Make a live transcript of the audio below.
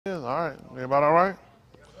All right. Everybody all right?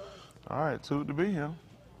 All right. Two to be here.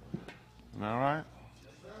 All right.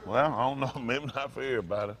 Well, I don't know. Maybe not for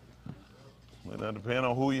everybody. But that depends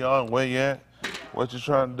on who you are and where you at, what you're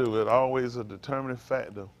trying to do. It's always a determining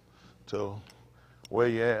factor to where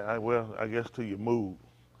you at. I guess to your mood.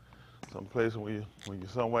 Some place when you're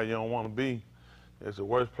somewhere you don't want to be, it's the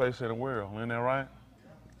worst place in the world. Isn't that right?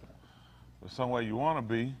 But somewhere you want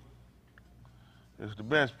to be, it's the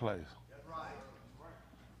best place.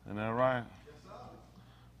 Isn't that right?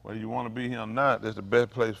 Whether you want to be here or not, that's the best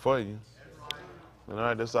place for you. And all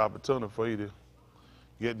right, this opportunity for you to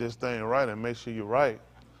get this thing right and make sure you're right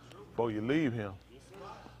before you leave here.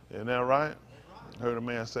 Isn't that right? I heard a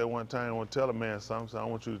man say one time, I want to tell a man something, so I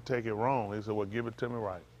want you to take it wrong. He said, well, give it to me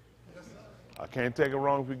right. I can't take it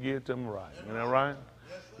wrong if you give it to me right. Isn't that right?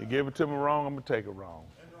 You give it to me wrong, I'm going to take it wrong.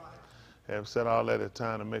 Have said all that at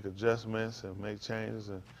time to make adjustments and make changes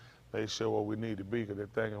and make sure what we need to be, because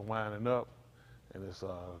that thing is winding up, and it's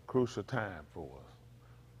a crucial time for us.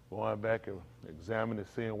 Going back and examining,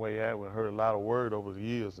 seeing where you're at, we heard a lot of word over the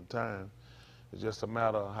years and time. It's just a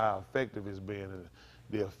matter of how effective it's been. And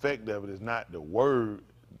the effect of it is not the word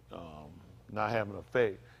not having an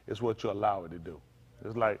effect, it's what you allow it to do.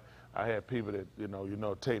 It's like I had people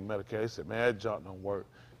that, take medication. They said, man, that junk don't work.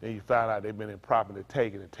 Then you find out they've been improperly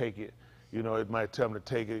taking it, take it. It might tell them to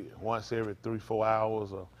take it once every 3-4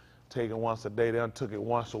 hours or take it once a day. They done took it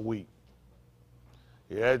once a week.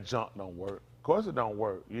 Yeah, that junk don't work. Of course it don't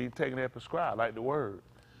work. You ain't taking that prescribed like the word.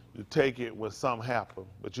 You take it when something happens,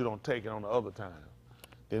 but you don't take it on the other time.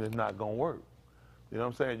 Then it's not going to work. You know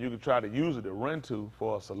what I'm saying? You can try to use it to run to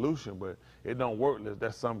for a solution, but it don't work unless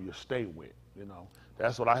that's something you stay with,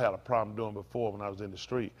 That's what I had a problem doing before when I was in the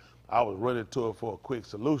street. I was running to it for a quick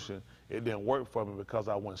solution. It didn't work for me because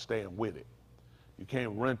I wasn't staying with it. You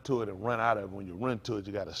can't run to it and run out of it. When you run to it,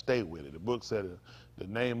 you got to stay with it. The book said the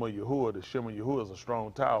name of Yahuwah, the Shem of Yahuwah, is a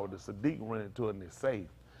strong tower. The Sadiq run into it and it's safe.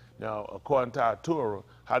 Now, according to our Torah,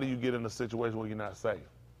 how do you get in a situation where you're not safe?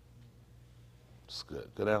 That's good.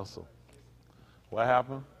 Good answer. What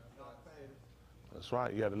happened? That's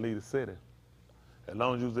right. You got to leave the city. As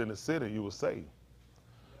long as you was in the city, you were safe.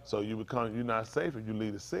 So you're not safe if you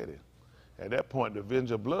leave the city. At that point, the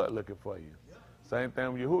avenger of blood looking for you. Same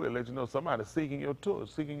thing with Yahuwah. Let you know somebody's seeking your tour,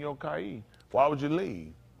 seeking your Ka'im. Why would you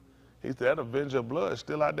leave? He said that avenger of blood is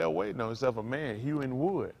still out there waiting on himself, a man hewing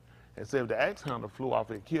wood. And said if the axe hunter flew off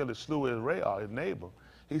and killed and slew Israel, his neighbor,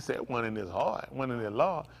 he said one in his heart, one in his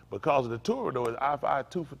law, because of the Torah, though, is eye for eye,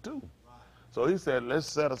 tooth for tooth. So he said, let's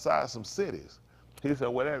set aside some cities. He said,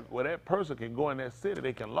 where that person can go in that city,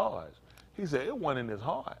 they can lodge. He said, it wasn't in his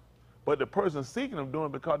heart. But the person seeking him doing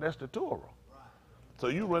it because that's the Torah. So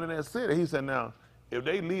you run in that city. He said, now, if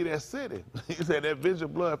they leave that city, he said that vision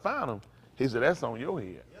of blood found them. He said, that's on your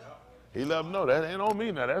head. He let them know, that ain't on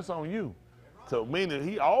me now, that's on you. So meaning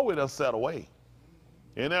he always done set away.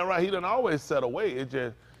 Isn't that right? He done always set away. It's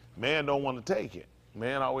just man don't want to take it.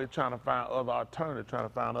 Man always trying to find other alternatives, trying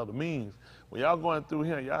to find other means. When y'all going through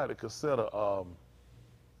here, y'all have to consider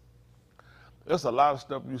there's a lot of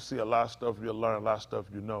stuff you see, a lot of stuff you'll learn, a lot of stuff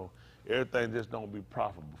you know. Everything just don't be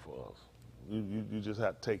profitable for us. You just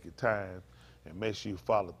have to take your time and make sure you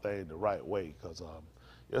follow things the right way, because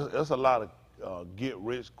there's a lot of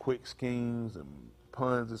get-rich-quick schemes and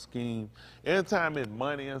puns and schemes. Anytime it's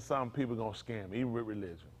money in something, people going to scam, even with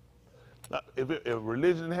religion. Now, if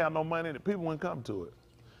religion didn't have no money, the people wouldn't come to it.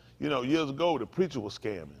 Years ago, the preacher was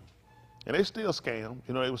scamming. And they still scam.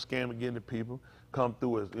 They were scamming, getting the people, come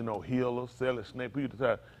through as, healers, selling snake.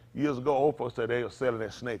 Years ago, old folks said they were selling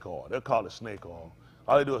that snake oil. They'll call it snake oil.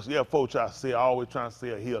 All they do is, folks try to sell, always trying to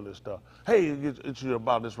sell healing stuff. Hey, it's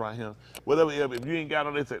about this right here. Whatever, if you ain't got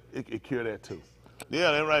it, they said it cure that too.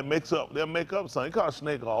 Yeah, they right, they'll make up something. They call it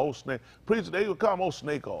snake oil, old snake. Preacher, they would call them old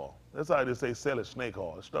snake oil. That's how they say sell it snake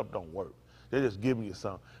oil. That stuff don't work. They're just giving you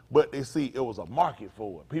something. But they see it was a market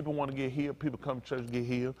for it. People want to get healed. People come to church and get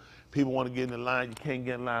healed. People want to get in the line. You can't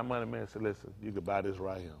get in line. Money man said, listen, you can buy this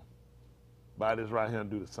right here. Buy this right here and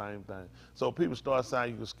do the same thing. So people started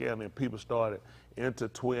saying you can scam, and people started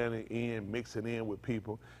intertwining in, mixing in with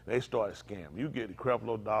people. They started scamming. You get the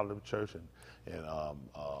Creflo Dollar church and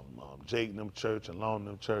Jake and them church and Long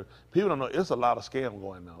them church. People don't know. It's a lot of scam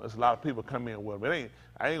going on. There's a lot of people come in with them.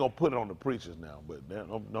 I ain't gonna put it on the preachers now, but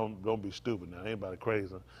don't be stupid now. Anybody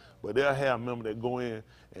crazy, but they'll have members that go in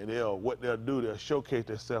and they'll showcase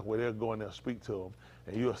themselves where they'll go in there and speak to them,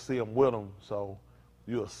 and you'll see them with them. So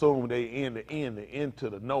you assume they into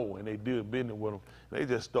the know, and they do business with them. They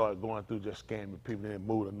just start going through just scamming people, and then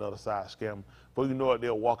move to another side, scam them. Before you know it,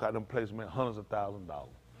 they'll walk out them places, man, hundreds of thousands of dollars.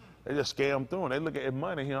 They just scam through, and they look at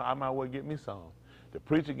money here. I might well get me some. The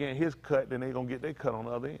preacher getting his cut, then they're going to get their cut on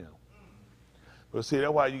the other end. But see,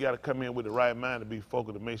 that's why you got to come in with the right mind to be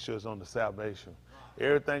focused to make sure it's on the salvation.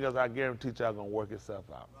 Everything else, I guarantee y'all going to work itself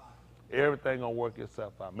out. Everything going to work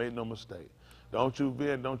itself out. Make no mistake. Don't you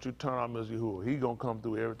bend, don't you turn on Mr. Yahuwah. He going to come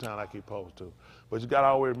through every time like he supposed to. But you got to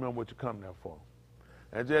always remember what you come there for.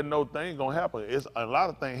 And just know things going to happen. It's a lot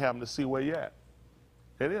of things happen to see where you at.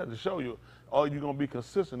 It is to show you, or you're going to be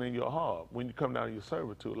consistent in your heart when you come down to your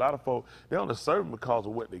servitude. A lot of folks, they only serve because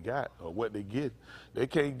of what they got or what they get. They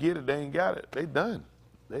can't get it, they ain't got it. They done.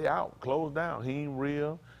 They out, closed down. He ain't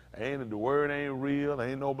real. The word ain't real.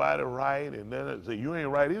 Ain't nobody right. And then they say, you ain't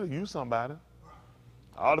right either. You somebody.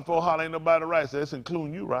 All the folks holler ain't nobody right. So that's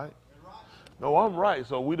including you, right? No, I'm right.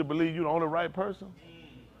 So we to believe you the only right person?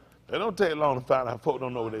 It don't take long to find out folks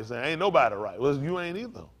don't know what they saying. Ain't nobody right. Well, you ain't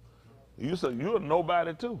either. You're a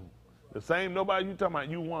nobody too. The same nobody you talking about,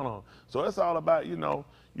 you one on. So it's all about, you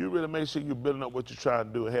really make sure you're building up what you're trying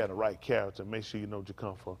to do and have the right character. Make sure you know what you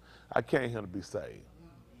come for. I came here to be saved.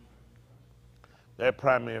 That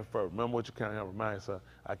primary first. Remember what you came here to remind yourself.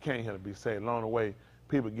 I came here to be saved. Along the way,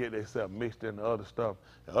 people get themselves mixed into other stuff.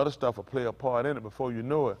 And other stuff will play a part in it before you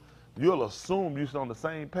know it. You'll assume you're on the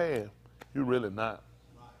same path. You're really not.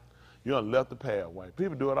 You done left the pathway.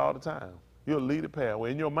 People do it all the time. You'll lead the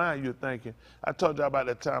pathway. In your mind, you're thinking, I told you about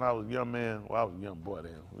that time I was a young man. Well, I was a young boy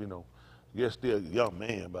then, You're still a young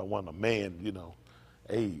man, but I wasn't a man,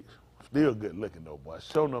 age. Still good looking though, boy.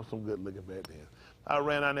 Showing up some good looking back then. I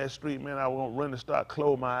ran down that street, man. I was going to run and start,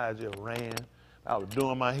 close my eyes, just ran. I was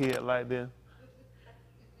doing my head like this.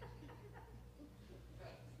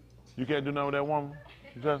 You can't do nothing with that woman?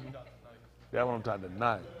 Justin? That's what I'm talking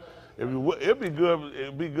tonight. It'd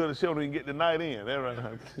be good to show them and get the night in. That's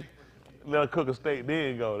right. Let her cook a steak,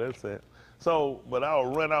 then go. That's it. So, but I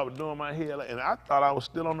would run out doing my hair, and I thought I was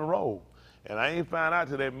still on the road. And I ain't find out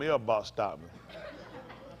till that mailbox stopped me.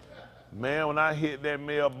 Man, when I hit that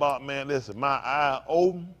mailbox, man, listen, my eye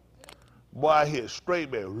open. Boy, I hit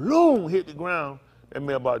straight back. Boom, hit the ground. That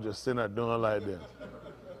mailbox just sitting there doing like this.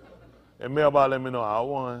 That mailbox let me know I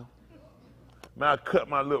won. Man, I cut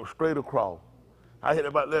my lip straight across. I hit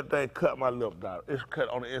about that thing, cut my lip down. It's cut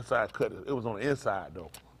on the inside, cut it. It was on the inside,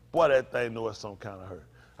 though. Boy, that thing knew it some kind of hurt.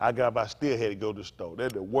 I got up, I still had to go to the store.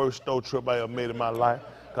 That's the worst store trip I ever made in my life.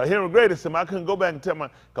 Because Henry Grady said, I couldn't go back and tell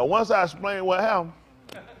because once I explained what happened,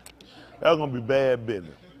 that was going to be bad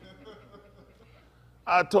business.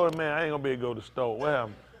 I told him, man, I ain't going to be able to go to the store. What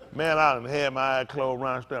happened? Man, I done had my eyes closed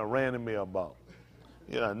around the ran the mailbox.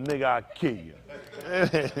 Nigga, I'll kill you.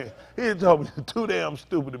 He told me, too damn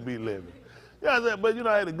stupid to be living. I said, but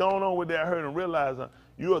I had to go on with that hurt and realize,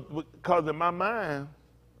 because in my mind,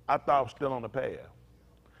 I thought I was still on the path.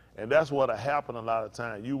 And that's what'll happen a lot of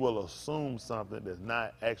times. You will assume something that's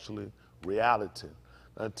not actually reality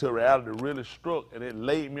until reality really struck and it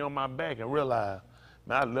laid me on my back and realized,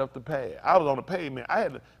 man, I left the path. I was on the pavement. I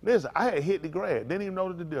had hit the grass. Didn't even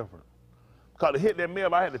notice the difference. Because to hit that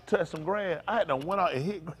mailbox, I had to touch some grass. I had to went out and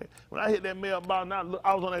hit grass. When I hit that mailbox,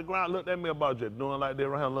 I was on that ground, looked at that mailbox just doing like that,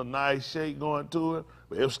 around a little nice shake going to it.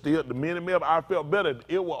 But it was still, the minute mailbox, I felt better.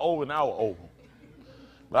 It was over and I was over.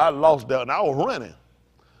 But I lost that and I was running.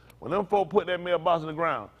 When them folks put that mailbox in the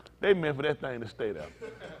ground, they meant for that thing to stay there.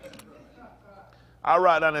 I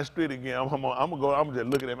ride down that street again. I'm gonna just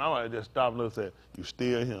look at them. I'm gonna just stop and look and say, you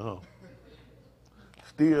still here, huh?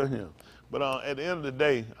 Still here. But at the end of the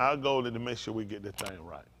day, our goal is to make sure we get this thing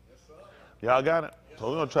right. Y'all got it? So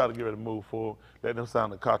we're going to try to get ready to move forward. Let them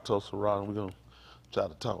sound the Kato Sarah, and we're going to try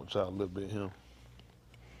to talk with y'all a little bit here.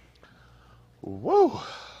 Woo!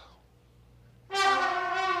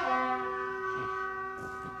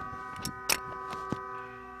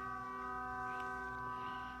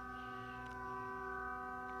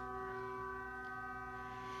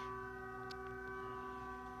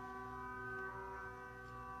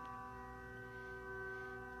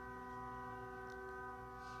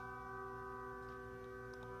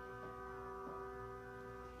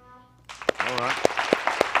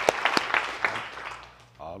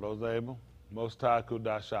 All those able, Most High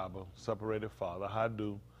Kudashaba, separated Father,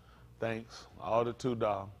 Hadu, thanks, all the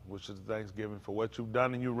Tudah, which is thanksgiving for what you've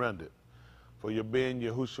done and you rendered, for your being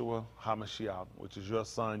Yahusha HaMashiach, which is your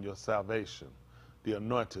son, your salvation, the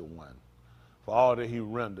anointed one, for all that he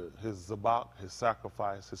rendered, his zabak, his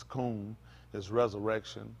sacrifice, his kum, his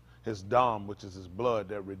resurrection, his dam, which is his blood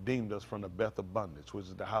that redeemed us from the beth of bondage, which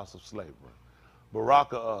is the house of slavery.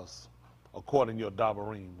 Baraka us, according to your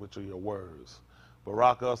dabarim, which are your words.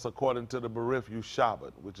 Baraka us according to the Barif you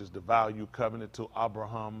Shabbat, which is the vow you covenant to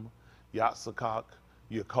Abraham, Yatsakak,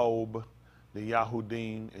 Jacob, the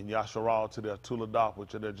Yahudim, and Yasharal to their Tuledah,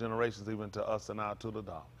 which are their generations, even to us and our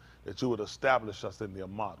Tuledah. that you would establish us in the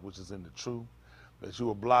amat, which is in the truth, that you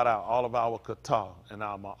will blot out all of our kata and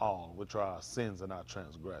our ma'al, which are our sins and our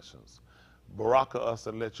transgressions. Baraka us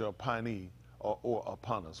and let your pani or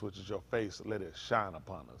upon us, which is your face, let it shine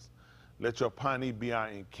upon us. Let your pani be our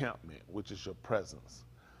encampment, which is your presence.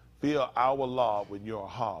 Fill our law with your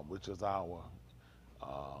heart, which is our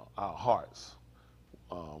hearts,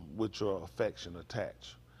 with your affection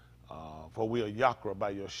attached. For we are Yakra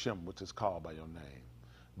by your Shem, which is called by your name.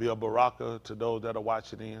 Be a baraka to those that are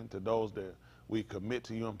watching in, to those that we commit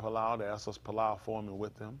to you in Palau, to ask us Palau for me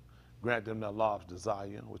with them. Grant them their law's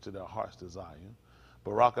desire, which is their heart's desire.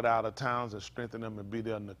 Baraka out of towns and strengthen them and be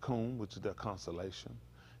their nakum, which is their consolation.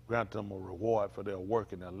 Grant them a reward for their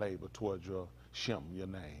work and their labor towards your Shem, your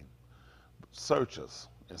name. Search us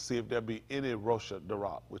and see if there be any Rosha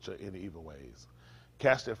Darak, which are any evil ways.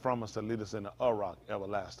 Cast it from us and lead us in the Arak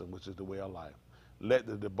everlasting, which is the way of life. Let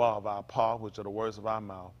the debar of our paw, which are the words of our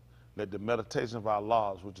mouth, let the meditation of our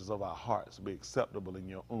laws, which is of our hearts, be acceptable in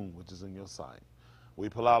your which is in your sight. We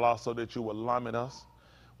pull out also that you will limit us,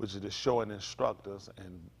 which is to show and instruct us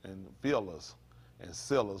and fill us and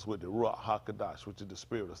seal us with the Ruach HaKadosh, which is the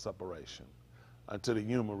spirit of separation, unto the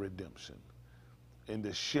human redemption. In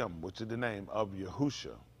the Shem, which is the name of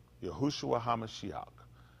Yahusha, Yahushua HaMashiach.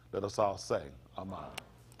 Let us all say, Amen.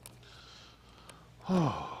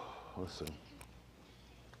 Let's see.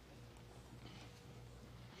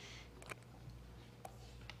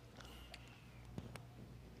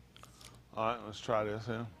 All right, let's try this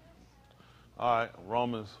here. All right,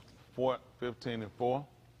 Romans 4:15-4.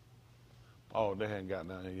 Oh, they hadn't gotten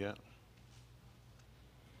down here yet.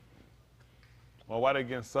 Well, while they're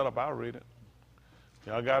getting set up, I'll read it.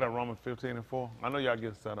 Y'all got it, Romans 15:4? I know y'all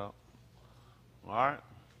getting set up. All right.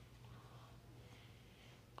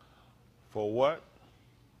 For what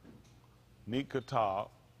Nikatab,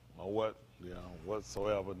 or what,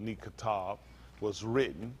 whatsoever Nikatab was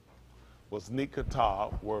written, were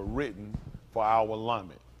written for our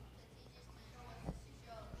alignment.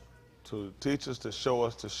 To teach us, to show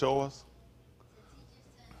us,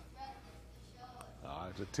 All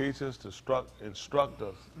right, to teach us, to instruct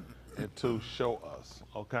us, and to show us,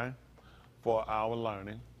 okay, for our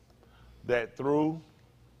learning, that through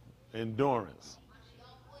endurance.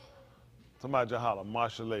 Somebody just holler,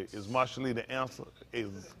 Marshallee. Is Marshallee the answer? Is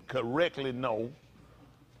correctly no.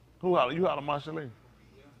 Who holler? You holler, Marshallee.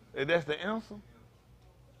 Is that the answer?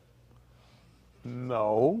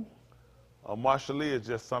 No. Marshallee is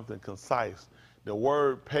just something concise. The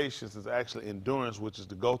word patience is actually endurance, which is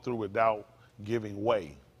to go through without giving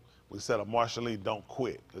way. We said a Marshallee don't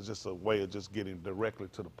quit. It's just a way of just getting directly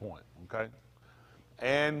to the point, okay?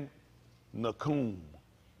 And Nakum.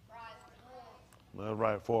 That's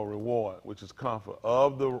right, for a reward, which is comfort.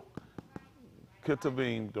 Of the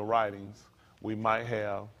Kitabim, the writings, we might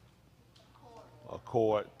have a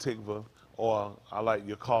cord, tikva, or I like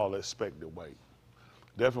your call expected weight.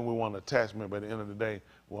 Definitely we want attachment, but at the end of the day,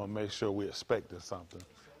 we want to make sure we're expecting something.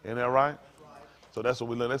 Isn't that right? So that's what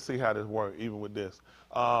we look. Let's see how this works, even with this.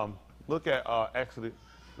 Look at Acts of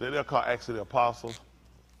they're called Acts of the Apostles,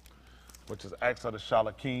 which is Acts of the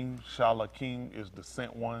Shalakim. Shalakim is the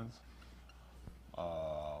sent ones.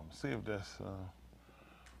 See if that's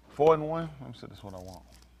 4 and 1. Let me see, this is what I want.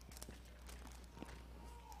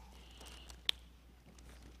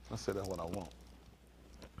 Let's say that's what I want.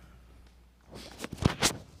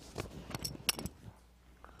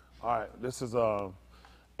 All right, this is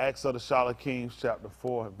Acts of the Shalakim, chapter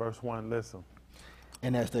 4, verse 1. Listen.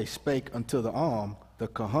 And as they spake unto the arm, the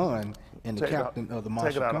Kahan and the captain of the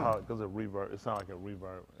marshal. Take it out of heart, because it reverb. It sounds like a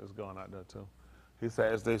reverb. It's going out there too. He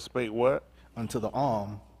said, as they spake what? Unto the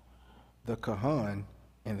arm, the Kahan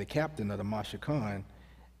and the captain of the Mashakan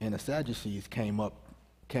and the Sadducees came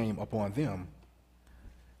upon them,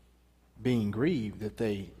 being grieved that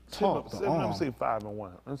they taught the arm. Let me see 5 and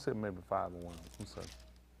 1. Let's say maybe 5 and 1. Let's see.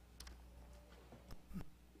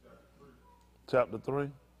 Chapter 3.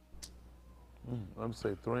 Let me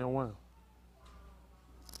say 3 and 1.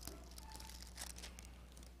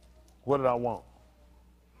 What did I want?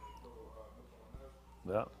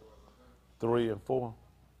 Yeah. 3 and 4.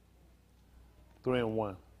 3 and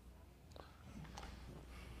 1.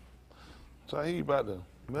 So he about to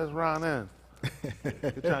mess around then.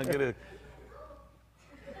 He's trying to get it.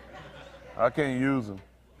 I can't use him.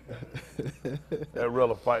 That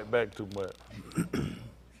really fight back too much.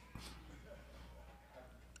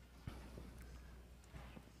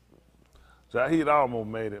 So he had almost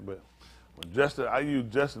made it, but when Justin, I use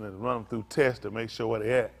Justin to run him through tests to make sure where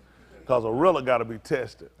they at. Because a realer got to be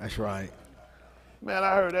tested. That's right. Man,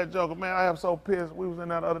 I heard that joker. Man, I am so pissed. We was in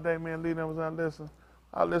that other day, man, leading was out listening.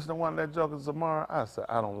 I listened to one of that Joker Zamara. I said,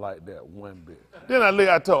 I don't like that one bit. Then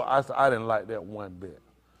I told, I said, I didn't like that one bit.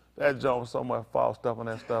 That joke was so much false stuff and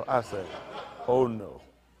that stuff. I said, oh no.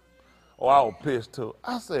 Oh, I was pissed too.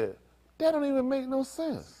 I said, that don't even make no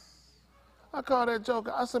sense. I called that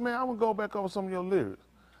Joker. I said, man, I'm gonna go back over some of your lyrics.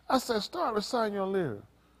 I said, start reciting your lyrics.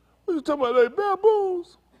 What you talking about, like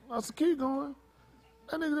baboons? I said, keep going.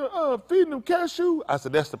 That nigga feeding them cashew. I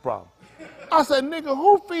said, that's the problem. I said, nigga,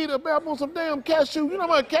 who feed a baboon some damn cashew? You know how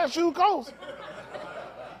much cashew costs?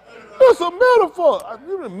 That's a metaphor.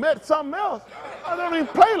 You done met something else. I don't even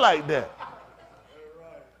play like that.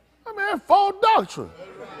 I mean, that's false doctrine.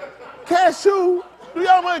 Cashew, do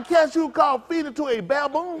y'all know what cashew called feeding to a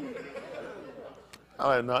baboon? I'm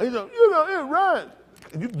like, no, he's like, you know, it's right.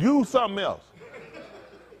 You use something else.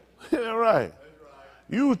 Yeah, right.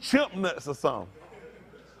 Use chimp nuts or something.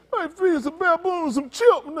 I feed some baboons some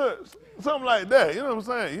chimp nuts. Something like that, you know what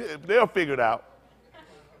I'm saying? They'll figure it out.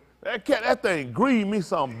 That thing grieved me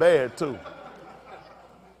something bad too.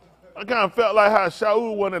 I kind of felt like how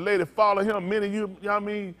Shaul, when the lady followed him, many you know what I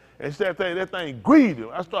mean? And that thing grieved him.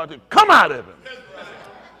 I started to come out of him.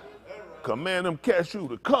 Command them cashew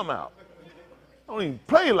to come out. Don't even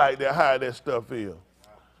play like that, how that stuff is.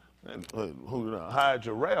 And, hide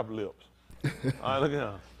your rap lips. All right, look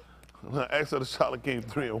at him. Exodus Charlotte King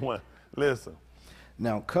 3:1. Listen.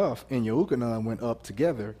 Now Cuff and Yehukanan went up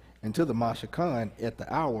together into the Mashakan at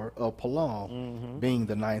the hour of Palam, being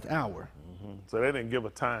the 9th hour. So they didn't give a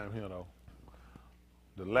time here, though.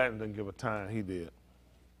 The Latin didn't give a time, he did.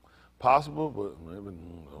 Possible, but maybe,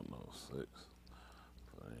 I don't know, 6,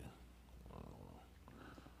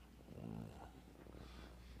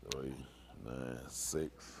 3, 3, 9,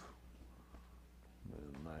 6.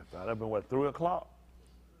 That'd been what, 3 o'clock?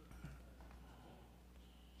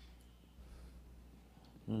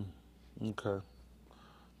 Okay.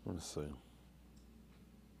 Let me see.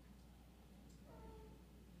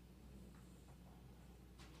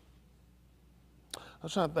 I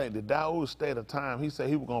was trying to think, did Daoud state a time? He said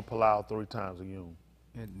he was going to pull out 3 times a yom.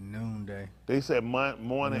 At noonday. They said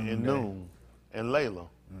morning and noon and Layla.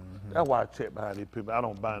 That's why I check behind these people. I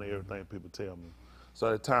don't buy into everything people tell me. So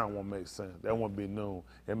the time won't make sense. That won't be noon.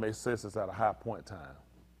 It makes sense it's at a high point time.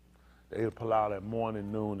 They would pull out at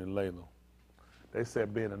morning, noon, and Layla. They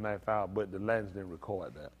said being the 9th hour, but the Latins didn't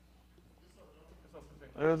record that.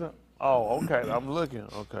 Is it? Oh, okay. I'm looking.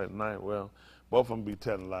 Okay, 9th. Well, both of them be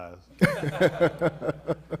telling lies.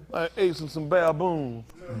 I ate some baboons.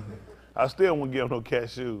 I still won't give them no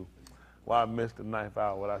cashew. Why I missed the 9th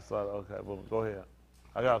hour when I saw it. Okay, well, go ahead.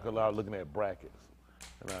 I got a lot looking at brackets.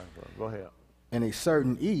 Go ahead. And a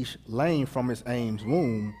certain Ish, lame from his aim's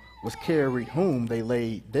womb, was carried, whom they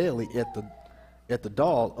laid daily at the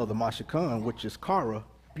doll of the Mashakan, which is Kara,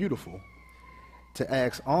 beautiful, to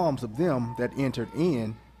ask alms of them that entered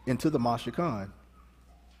into the Mashakan.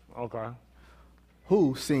 Okay.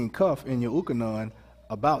 Who, seeing Cuff and Yehukanan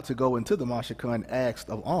about to go into the Mashakan, asked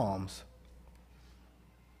of alms.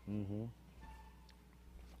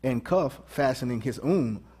 And Cuff, fastening his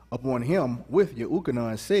upon him with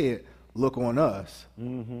Yehukanan, said, look on us.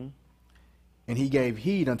 And he gave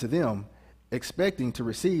heed unto them, expecting to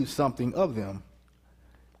receive something of them.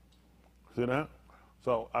 See that?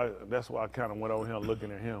 So that's why I kind of went over here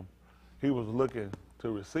looking at him. He was looking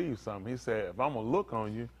to receive something. He said, if I'm going to look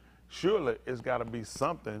on you, surely it's got to be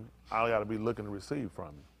something I got to be looking to receive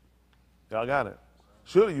from you. Y'all got it?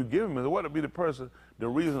 Surely you giving me, what would be the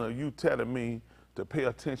reason of you telling me to pay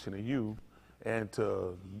attention to you and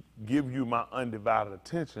to give you my undivided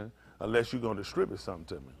attention unless you're going to distribute something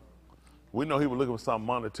to me. We know he was looking for something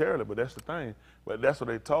monetarily, but that's the thing. But that's what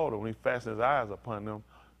they told him when he fastened his eyes upon them.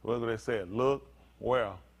 What they said? Look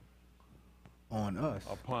where? On us.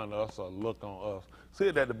 Upon us, or look on us. See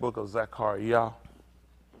that the book of Zechariah?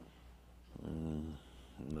 9,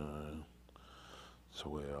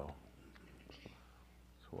 12,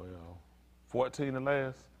 14 the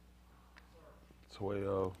last?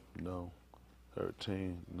 12, no.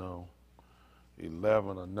 13, no.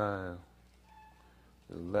 11 or 9.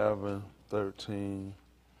 11, 13,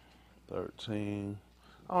 13.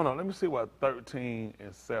 I don't know. Let me see what 13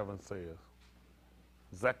 and 7 says.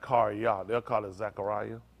 Zechariah. They'll call it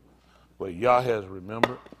Zechariah. But Yah has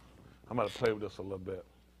remembered. I'm going to play with this a little bit.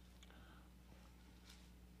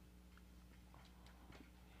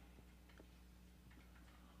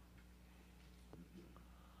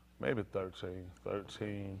 Maybe 13,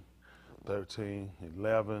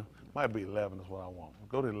 11. Might be 11 is what I want.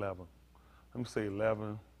 Go to 11. Let me say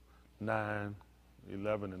 11, 9,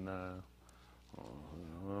 11 and 9.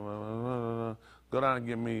 Go down and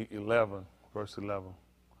give me 11, verse 11.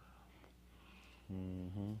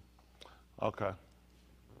 Okay.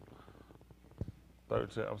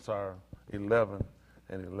 13, I'm sorry, 11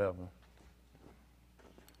 and 11.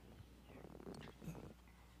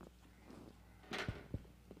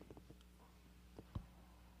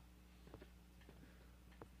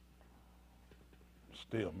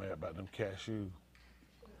 Still mad about them cashews.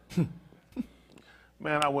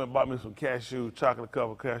 Man, I went and bought me some cashews, chocolate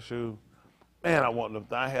covered cashews. Man, I want them.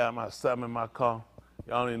 I had my 7 in my car.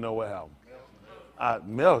 Y'all don't even know what happened. I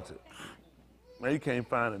melted. Man, you can't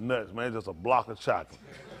find the nuts, man. It's just a block of chocolate.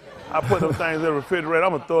 I put them things in the refrigerator. I'm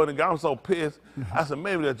going to throw it in. I'm so pissed. I said,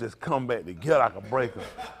 maybe they'll just come back together. I can break them.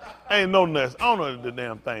 Ain't no nuts. I don't know the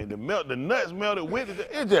damn thing. The nuts melted with it.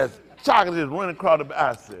 It just, chocolate just running across the,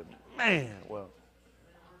 I said, man, well.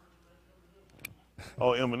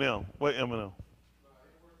 Oh, M&M. What M&M?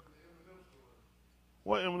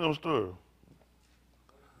 What M&M store?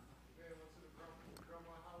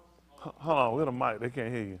 Hold on, we got a mic. They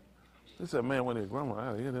can't hear you. They said, man, when his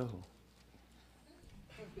grandma, I hear this one.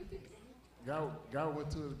 Guy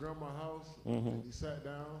went to his grandma's house, and he sat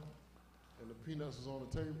down, and the peanuts was on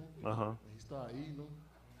the table, and he started eating them.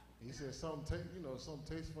 And he said, something tastes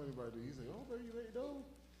funny about it. He said, oh, baby, you ate those?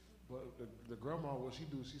 But the grandma, what she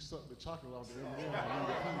do, she sucked the chocolate off the M&M and eat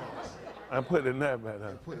the peanuts. I put the nut back there.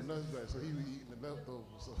 And put the nuts back, so he was eating the leftovers.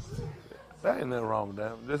 So. That ain't nothing wrong with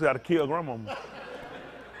that. Just got to kill grandmama.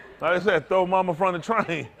 Like I said, throw mama from the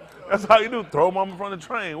train. That's how you do, throw mama from the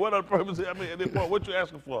train. What other purpose? I mean, at this point, what you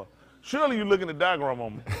asking for? Surely you looking to die,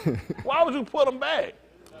 grandmama. Why would you put them back?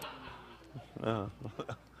 All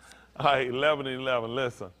right, 11 and 11,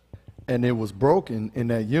 listen. And it was broken in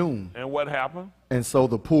that ewe. And what happened? And so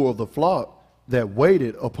the poor of the flock that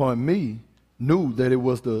waited upon me knew that it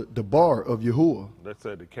was the bar of Yahuwah. That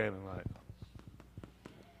said the Canaanite.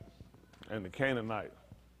 And the Canaanite.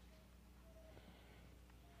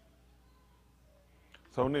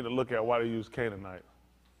 So we need to look at why they use Canaanite.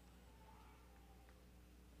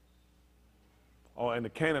 Oh, and the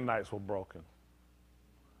Canaanites were broken.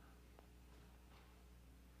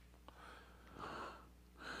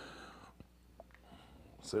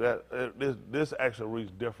 So that this actually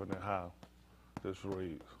reads different than how this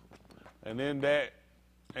reads. And then that,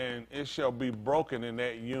 and it shall be broken in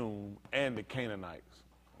that ewe and the Canaanites.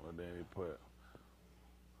 Well, then he put.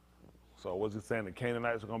 So was he saying the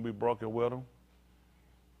Canaanites are going to be broken with them?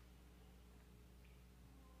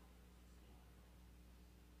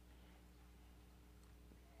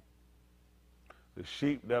 The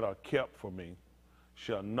sheep that are kept for me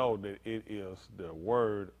shall know that it is the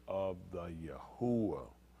word of the Yahuwah,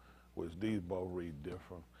 which these both read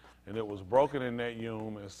different. And it was broken in that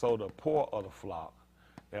ewe, and so the poor of the flock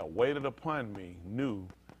that waited upon me knew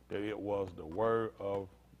that it was the word of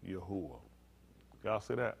Yahuwah. Y'all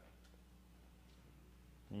see that?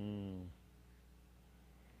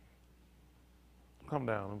 Come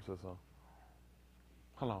down, let me say something.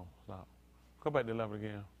 Hold on, stop. Go back to 11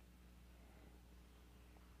 again.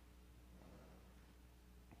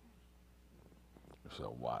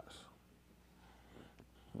 So watch.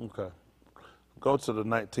 Okay. Go to the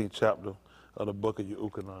 19th chapter of the book of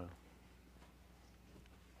Yahusha.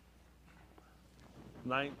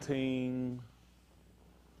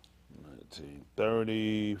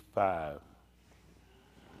 1935.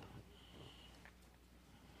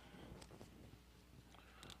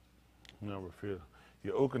 Number 5.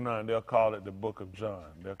 Yahusha, they'll call it the book of John.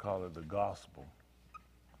 They'll call it the gospel.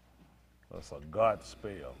 That's a God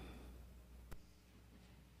spell.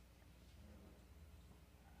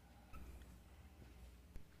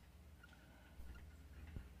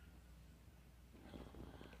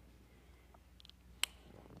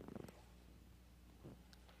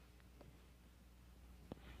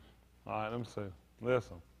 All right, let me see.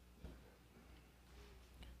 Listen.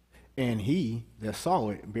 And he that saw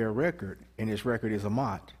it bear record, and his record is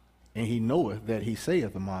Amat. And he knoweth that he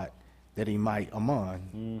saith Amat, that he might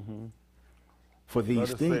Aman. For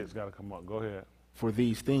these things got to come up. Go ahead. For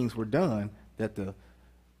these things were done, that the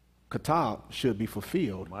Katab should be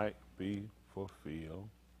fulfilled. Might be fulfilled.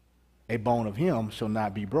 A bone of him shall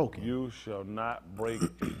not be broken. You shall not break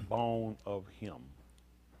a bone of him.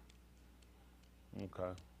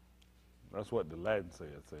 Okay. That's what the Latin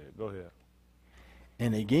said. Go ahead.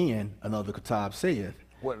 And again, another Katab saith,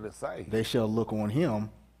 What did it say? they shall look on him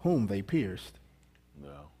whom they pierced. No,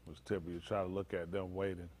 it was typically to try to look at them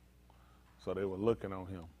waiting. So they were looking on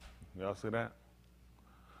him. Y'all see that?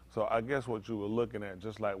 So I guess what you were looking at,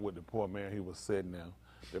 just like with the poor man, he was sitting there.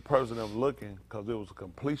 The person that was looking, because it was a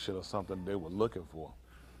completion of something they were looking for.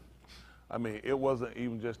 I mean, it wasn't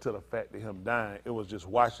even just to the fact of him dying. It was just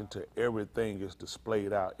watching till everything is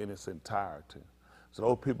displayed out in its entirety. So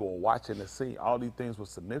those people were watching the scene. All these things were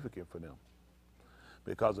significant for them.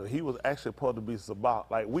 Because if he was actually supposed to be Sabbath,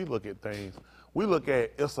 like we look at things, we look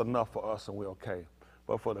at it's enough for us and we're okay.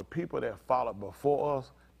 But for the people that followed before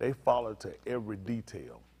us, they followed to every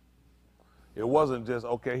detail. It wasn't just,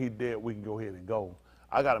 okay, he did, we can go ahead and go.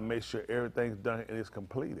 I got to make sure everything's done and it's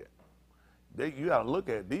completed. You got to look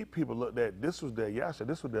at, these people looked at, this was their Yahusha,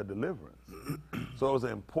 this was their deliverance. So it was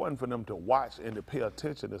important for them to watch and to pay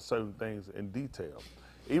attention to certain things in detail.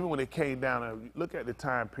 Even when it came down, and look at the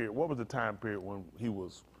time period. What was the time period when he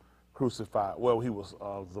was crucified? Well, he was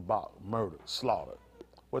murdered, slaughtered.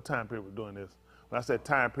 What time period was doing this? When I said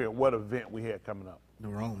time period, what event we had coming up? The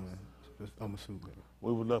Roman. I'm assuming.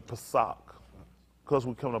 We were the Pesach. Because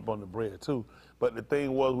we coming up on the bread too. But the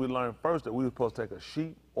thing was, we learned first that we were supposed to take a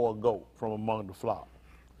sheep or a goat from among the flock.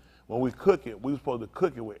 When we cook it, we were supposed to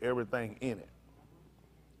cook it with everything in it.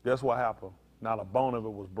 Guess what happened? Not a bone of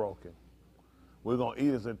it was broken. We're going to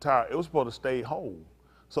eat its entire, it was supposed to stay whole.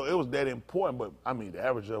 So it was that important, but I mean, the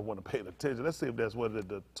average just wasn't paying attention. Let's see if that's what it is,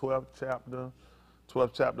 the 12th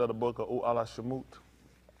chapter of the book of Ala Shemut.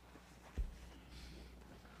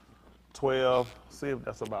 12, see if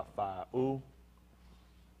that's about 5.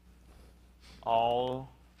 Al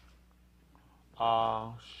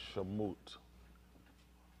Shemut.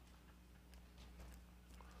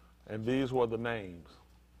 And these were the names.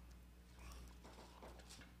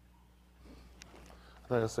 I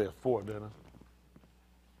think I said 4, didn't I?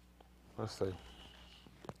 Let's see.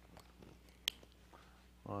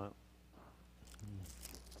 All right.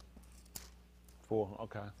 4,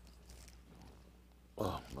 okay.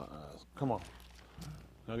 Oh, my eyes. Come on.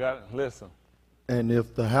 I got it. Listen. And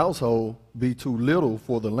if the household be too little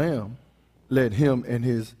for the lamb, let him and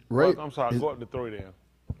his I'm sorry, go up to 3 then.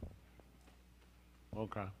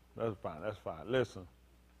 Okay, that's fine, that's fine. Listen.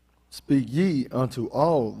 Speak ye unto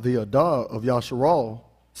all the Adah of Yasharal,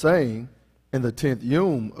 saying, in the 10th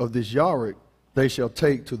yom of this Yarik, they shall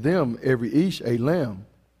take to them every ish a lamb,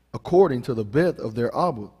 according to the bet of their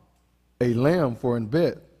abud, a lamb for an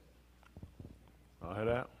bet. I hear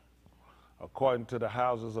that? According to the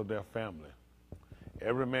houses of their family.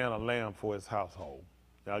 Every man a lamb for his household.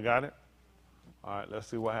 Y'all got it? All right, let's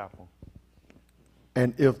see what happened.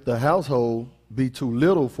 And if the household be too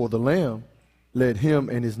little for the lamb, let him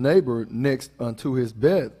and his neighbor next unto his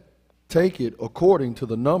bed take it according to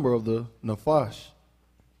the number of the nafash.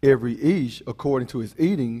 Every ish, according to his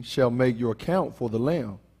eating, shall make your account for the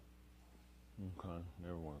lamb. Okay,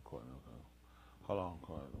 everyone according. Okay. Hold on.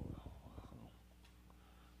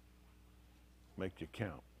 Make your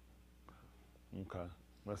count. Okay,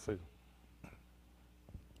 let's see.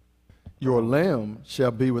 Your lamb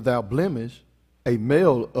shall be without blemish, a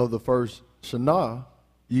male of the first Shana.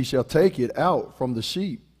 Ye shall take it out from the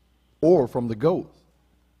sheep or from the goats.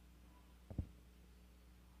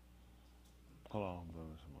 Hold on,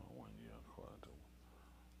 blemish 1 year according to.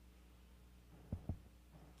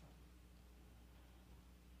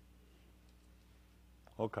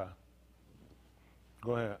 Okay.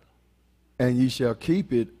 Go ahead. And ye shall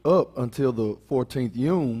keep it up until the 14th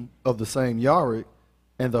yom of the same Yarik,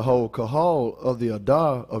 and the whole kahal of the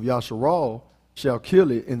Adah of Yasharal shall kill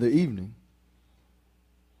it in the evening.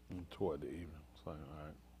 Toward the evening. So,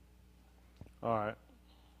 all right.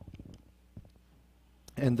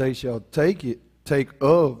 And they shall take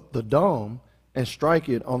of the dome, and strike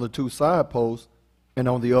it on the 2 side posts, and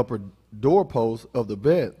on the upper doorpost of the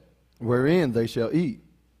bed, wherein they shall eat.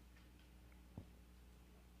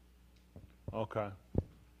 Okay.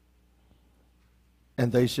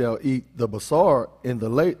 And they shall eat the basar in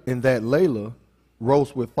that layla,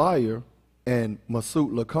 roast with fire, and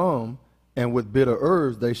masut lakam, and with bitter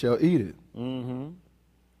herbs they shall eat it. Mm-hmm.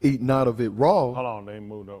 Eat not of it raw. Hold on, they ain't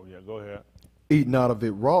moved over yet. Go ahead. Eat not of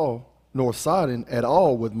it raw, nor sodden at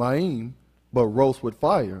all with ma'im, but roast with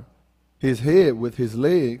fire, his head with his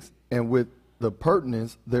legs, and with the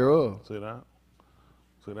pertinence thereof. See that?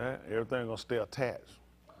 See that? Everything gonna stay attached.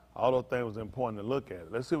 All those things was important to look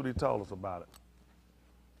at. Let's see what he told us about it.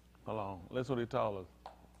 Hold on. Listen what he told us.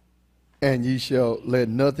 And ye shall let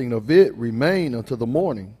nothing of it remain until the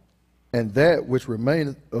morning, and that which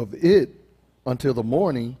remaineth of it until the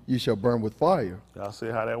morning ye shall burn with fire. Y'all see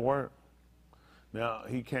how that worked? Now,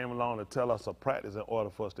 he came along to tell us a practice in order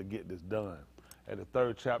for us to get this done. At the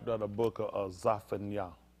 3rd chapter of the book of Zephaniah.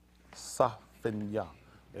 Zephaniah.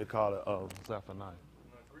 They call it Zephaniah.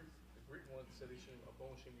 The Greek one said a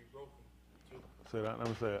bone shouldn't be broken, too. See that? Let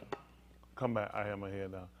me say it. Come back. I have my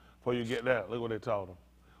head down. Before you get that, look what they told him.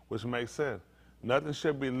 Which makes sense. Nothing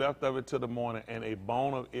shall be left of it till the morning, and a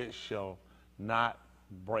bone of it shall not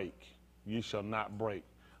break. You shall not break.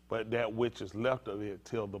 But that which is left of it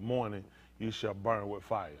till the morning, you shall burn with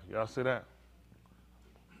fire. Y'all see that?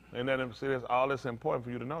 And then, see, that's all that's important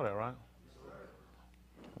for you to know that, right?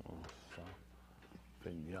 Oh, so,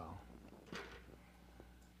 think y'all.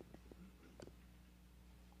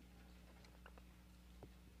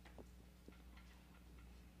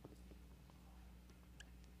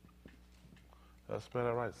 Let's spell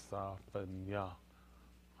it right. Safanya.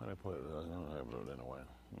 How do they put it? I don't have it anyway.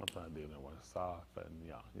 I'm trying to do it anyway.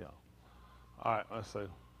 Safanya. Yeah. All right, let's see.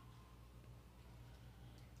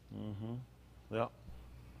 Yep.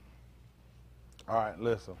 All right,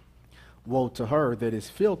 listen. Woe to her that is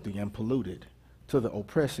filthy and polluted, to the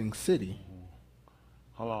oppressing city.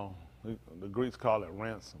 Hold on. The Greeks call it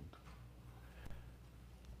ransomed.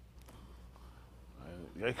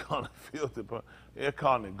 They call it filthy, but they're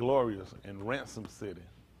calling it glorious and ransomed city.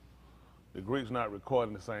 The Greeks not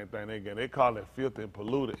recording the same thing again. They call it filthy and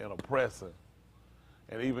polluted and oppressive.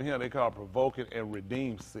 And even here they call it provoking and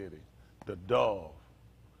redeemed city. The dove.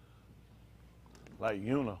 Like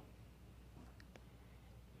Una.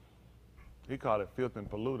 He called it filthy and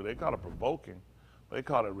polluted. They call it provoking. They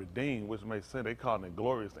call it redeemed, which makes sense. They call it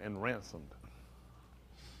glorious and ransomed.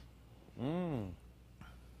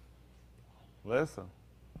 Listen.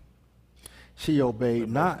 She obeyed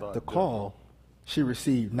not the call. She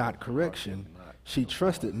received not correction. She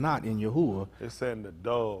trusted not in Yahuwah. It's saying the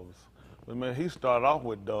doves. But man, he started off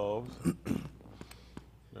with doves. Then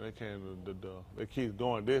they came to the dove. They keep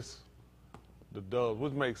doing this. The doves,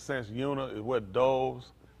 which makes sense. Una is what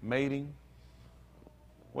doves mating.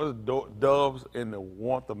 What is doves in the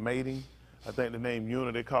warmth of mating? I think the name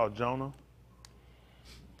Una they call Jonah.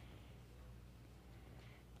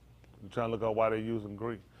 You're trying to look up why they're using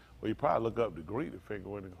Greek. Well, you probably look up the Greek to figure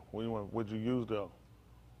what you use the.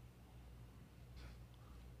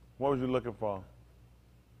 What was you looking for?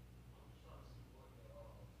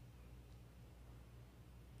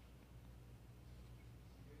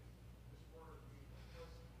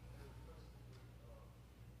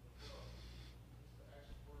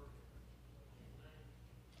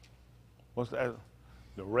 What's that?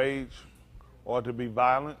 The rage or to be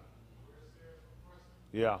violent?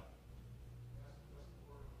 Yeah.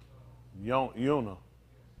 Una.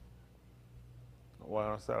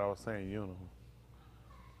 Well, I was saying Una.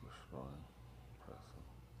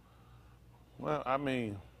 Well, I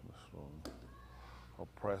mean,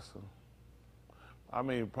 oppressive. I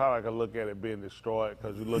mean, probably I could look at it being destroyed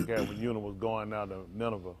because you look at when Una was going down to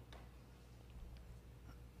Nineveh.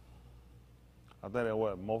 I think that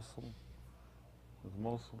was Mosul. It's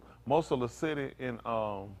Mosul. Mosul, the city in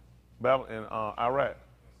Iraq.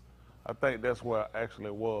 I think that's where actually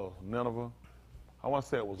it was, Nineveh. I want to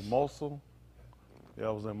say it was Mosul. Yeah,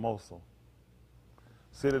 it was in Mosul.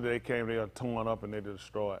 City that they came, they are torn up and they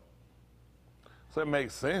destroyed. So it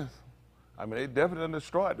makes sense. I mean, they definitely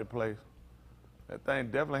destroyed the place. That thing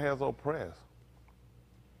definitely has oppressed.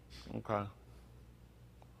 Okay.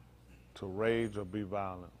 To rage or be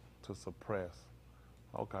violent, to suppress.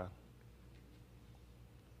 Okay.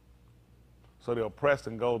 So the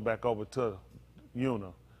oppressing goes back over to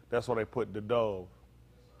Una. That's why they put the dove.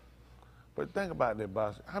 But think about that,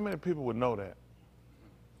 boss. How many people would know that?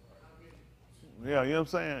 Yeah, you know what I'm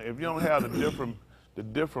saying? If you don't have the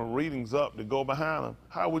different readings up to go behind them,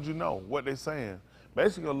 how would you know what they're saying?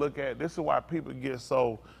 Basically, look at this is why people get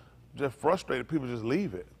so just frustrated. People just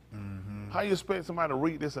leave it. How you expect somebody to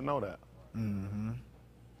read this and know that?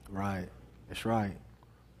 Right. That's right.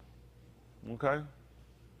 Okay.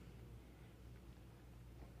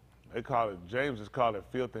 They call it, James just called it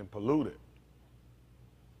filthy and polluted.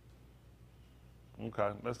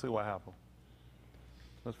 Okay, let's see what happened.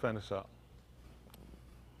 Let's finish up.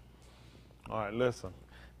 All right, listen.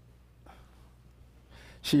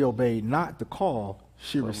 She obeyed not the call.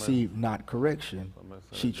 She received not correction.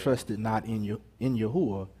 She trusted not in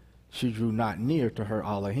Yahuwah. She drew not near to her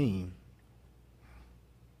Elohim.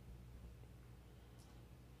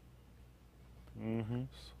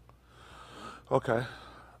 Okay.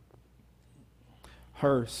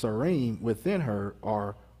 Her Sarim within her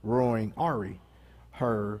are roaring Ari.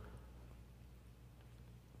 Her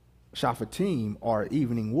Shaphatim are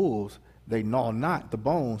evening wolves. They gnaw not the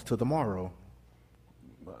bones to the morrow.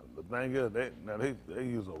 But the thing is, they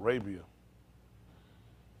use Arabia.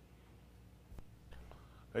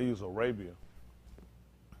 They use Arabia.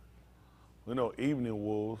 We know evening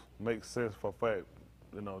wolves makes sense for fact,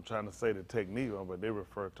 trying to say the technique, but they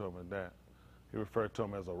refer to them as that. He referred to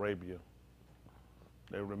them as Arabia.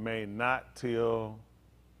 They remain not till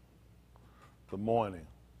the morning.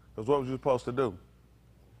 Because what was you supposed to do?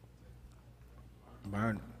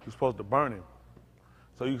 Burn. You're supposed to burn him.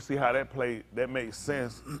 So you see how that makes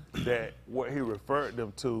sense that what he referred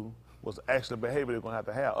them to was actually behavior they're going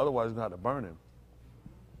to have. Otherwise, you're going to have to burn him.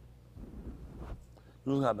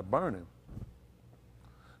 You was going to have to burn him.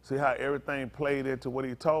 See how everything played into what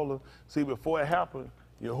he told us? See, before it happened,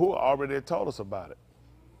 Yahuwah already told us about it.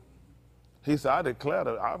 He said, I declared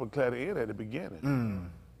the end at the beginning.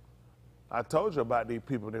 I told you about these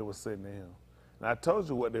people that were sitting in him. And I told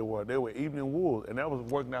you what they were. They were evening wolves, and that was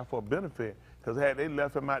working out for a benefit, because had they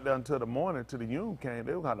left him out there until the morning, till the Yom came,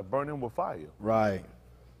 they were going to burn him with fire. Right.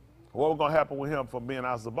 What was going to happen with him for being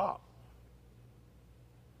out Zabak?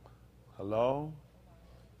 Hello?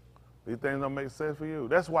 These things don't make sense for you.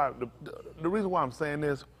 That's why, the reason why I'm saying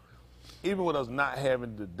this, even with us not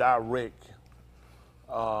having the direct,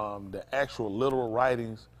 the actual literal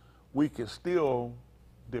writings, we can still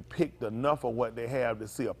depict enough of what they have to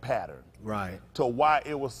see a pattern. Right. To why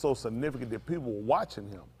it was so significant that people were watching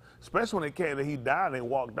him. Especially when it came that he died and they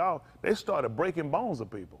walked off, they started breaking bones of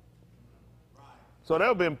people. Right. So that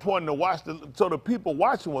would be important to watch, so the people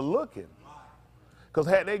watching were looking. Because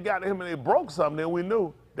had they got him and they broke something, then we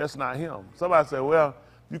knew that's not him. Somebody said, well,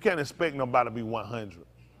 you can't expect nobody to be 100.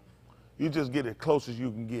 You just get as close as you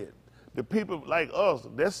can get. The people like us,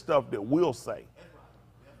 that's stuff that we'll say.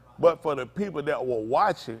 But for the people that were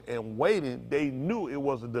watching and waiting, they knew it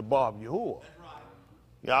was the Debar of Yahuwah.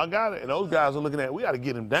 Y'all got it? And those guys are looking at, we got to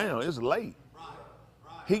get him down. It's late.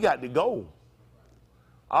 He got to go.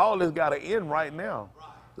 All this got to end right now.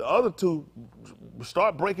 The other two,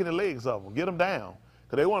 start breaking the legs of them. Get them down.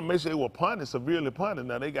 Because they want to make sure they were punished, severely punished.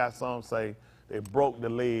 Now, they got some say they broke the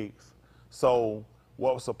legs. So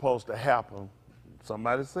what was supposed to happen,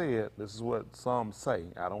 somebody said, this is what some say,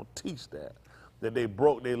 I don't teach that they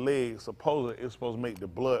broke their legs. Supposedly it's supposed to make the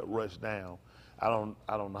blood rush down. I don't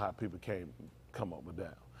know how people come up with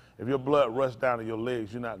that. If your blood rushes down to your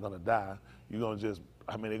legs, you're not going to die. You're going to just,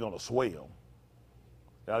 they're going to swell.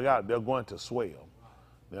 Y'all got it, they're going to swell.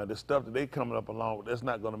 Now, the stuff that they coming up along with, that's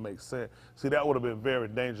not going to make sense. See, that would have been very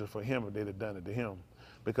dangerous for him if they'd have done it to him,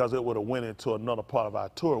 because it would have went into another part of our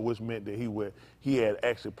tour, which meant that he had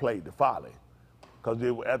actually played the folly. Because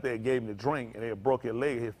after they gave him the drink and they broke his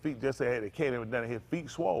leg, his feet, just say they came and done it, his feet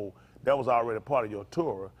swole, that was already part of your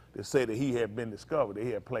tour to say that he had been discovered, that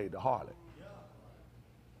he had played the harlot.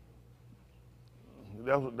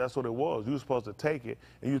 That's what it was. You were supposed to take it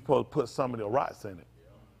and you were supposed to put some of the rots in it.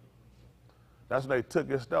 That's when they took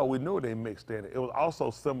his stuff. We knew they mixed in it. It was also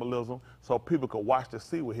symbolism so people could watch to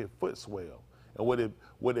see where his foot swelled and with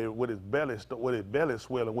his belly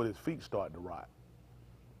swelled and when his feet started to rot.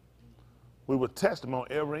 We would test him on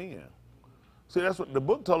every end. See, that's what the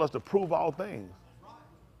book told us, to prove all things.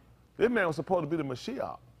 This man was supposed to be the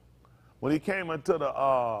Mashiach. When he came into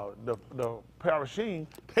the Parashim,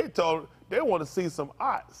 they want to see some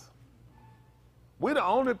odds. We're the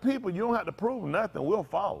only people, you don't have to prove nothing, we'll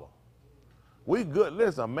follow. We good.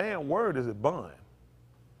 Listen, a man's word is a bond.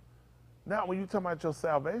 Now, when you talk about your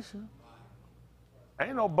salvation,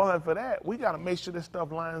 ain't no bond for that. We got to make sure this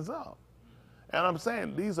stuff lines up. And I'm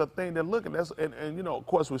saying these are things they're looking at. And you know, of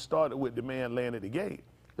course, we started with the man laying at the gate.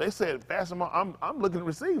 They said, Pastor, I'm looking to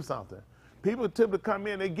receive something. People typically come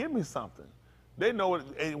in, they give me something. They know it,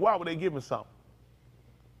 and why would they give me something?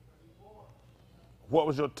 What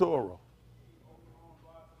was your Torah?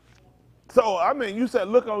 So, you said,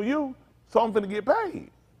 look on you, so I'm finna get paid.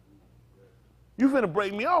 You finna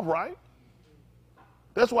break me off, right?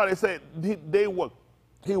 That's why they said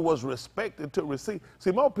he was respected to receive.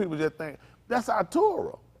 See, most people just think, that's our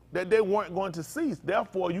Torah, that they weren't going to cease.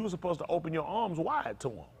 Therefore, you were supposed to open your arms wide to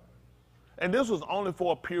them. And this was only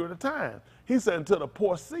for a period of time. He said until the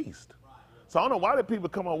poor ceased. So I don't know why the people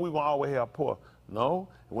come on, we're going to always have poor. No,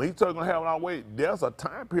 when he told going to have it our way, there's a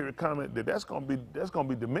time period coming that's going to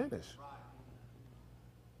be diminished.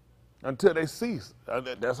 Until they cease.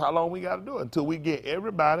 That's how long we got to do it, until we get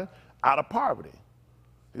everybody out of poverty.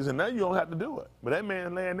 He said, now you don't have to do it. But that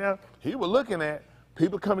man laying there, he was looking at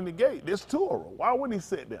people coming to the gate. This Torah. Why wouldn't he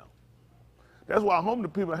sit there? That's why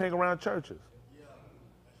homeless people hang around churches. Yeah,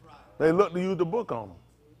 that's right. They look to use the book on them.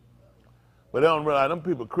 But they don't realize them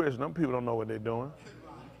people Christian. Them people don't know what they're doing.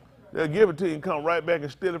 They'll give it to you and come right back and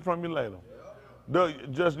steal it from you later. Doug,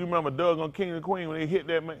 you remember Doug on King and Queen when they hit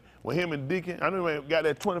that man, when him and Deacon, I know they got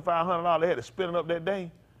that $2,500, they had to spend it up that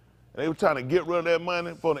day. And they were trying to get rid of that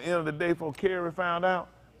money for the end of the day before Carrie found out.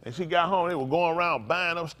 And she got home, they were going around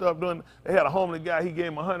buying up stuff. They had a homeless guy, he gave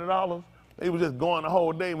him $100. They was just going the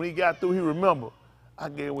whole day. When he got through, he remembered, I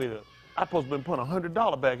supposed to be putting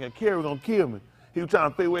 $100 back in. Carrie was going to kill me. He was trying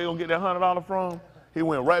to figure where he was going to get that $100 from. He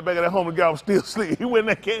went right back at that homeless guy, was still asleep. He went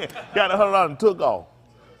in that can, got the $100 and took off.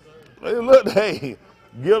 They looked, hey,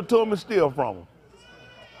 give to him and steal from him.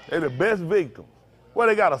 They're the best victims. Well,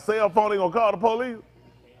 they got a cell phone, they going to call the police?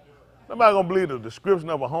 Nobody going to believe the description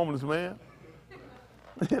of a homeless man.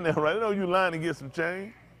 Isn't that right? I know you lying to get some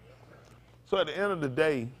change. So at the end of the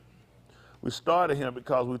day, we started him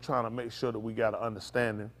because we're trying to make sure that we got an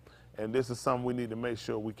understanding. And this is something we need to make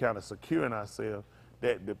sure we kind of secure in ourselves,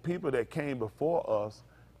 that the people that came before us,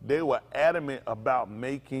 they were adamant about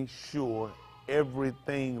making sure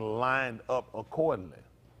everything lined up accordingly.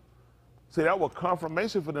 See, that was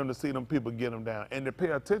confirmation for them to see them people get them down and to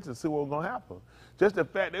pay attention to see what was going to happen. Just the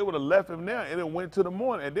fact they would have left him there and it went to the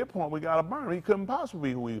morning. At that point, we got to burn him. He couldn't possibly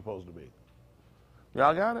be who he was supposed to be.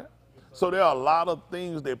 Y'all got it? So there are a lot of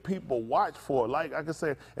things that people watch for, like I can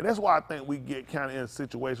say, and that's why I think we get kind of in a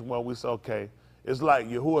situation where we say, okay, it's like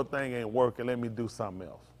Yahuwah thing ain't working, let me do something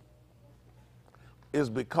else. It's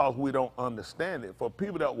because we don't understand it. For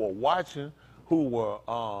people that were watching who were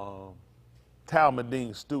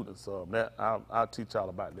Talmudim students, that I'll teach y'all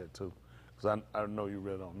about that too, because I know you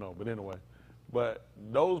really don't know, but anyway. But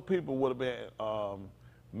those people would have been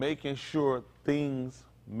making sure things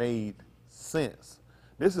made sense.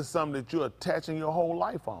 This is something that you're attaching your whole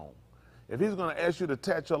life on. If he's going to ask you to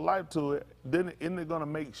attach your life to it, then isn't it going to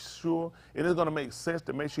make sure, it is going to make sense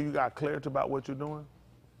to make sure you got clarity about what you're doing?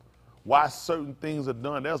 Why certain things are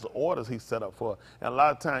done. There's orders he set up for. And a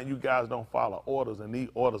lot of times you guys don't follow orders, and these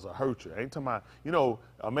orders will hurt you. Ain't talking about, you know,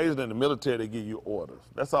 amazing in the military they give you orders.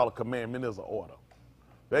 That's all a commandment is, an order.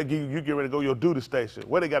 They give you get ready to go to your duty station.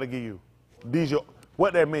 What they got to give you?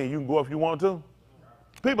 What that mean? You can go if you want to?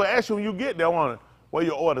 People ask you when you get there, where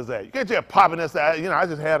your orders at? You can't just pop in that side. You know, I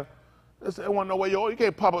just had they want to know where your order. You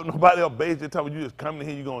can't pop up nobody else base and tell me you just come in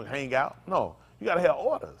here, you're going to hang out. No, you got to have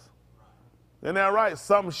orders. Isn't that right?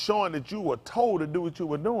 Something showing that you were told to do what you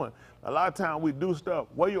were doing. A lot of times we do stuff.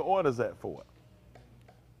 Where your orders at for it?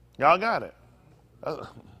 Y'all got it?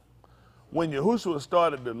 When Yahusha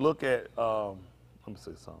started to look at, let me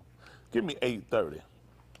say something. Give me 8:30.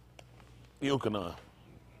 Yukanon.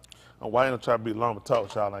 Why ain't I try to be long to talk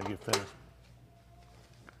to y'all and I get finished?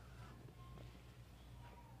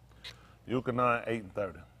 Yukanon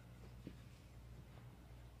 8:30.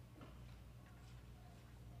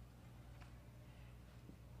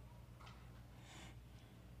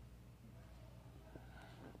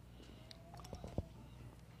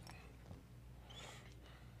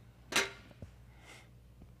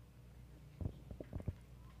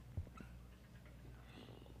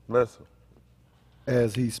 Listen.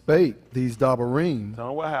 As he spake these dabarim, Tell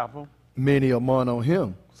me what happened. many among on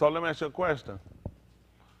him. So let me ask you a question.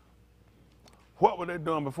 What were they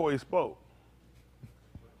doing before he spoke?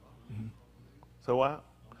 So what?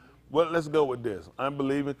 Well, let's go with this.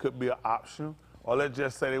 Unbelieving could be an option, or let's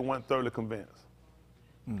just say they weren't thoroughly convinced.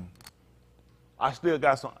 I still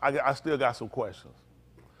got some. I still got some questions.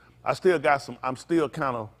 I'm still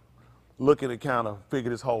kind of looking to kind of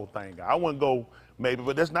figure this whole thing out. I wouldn't go maybe,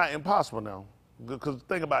 but that's not impossible now. Because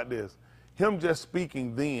think about this. Him just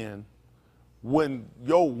speaking then, when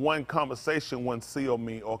your one conversation wouldn't seal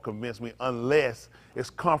me or convince me unless it's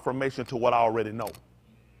confirmation to what I already know.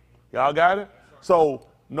 Y'all got it? So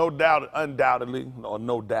no doubt, undoubtedly, or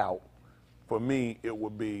no doubt, for me, it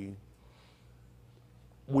would be,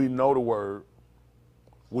 we know the word.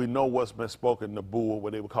 We know what's been spoken in the bull,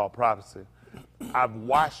 what they would call prophecy. I've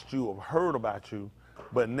watched you, I've heard about you,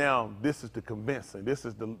 but now this is the convincing. This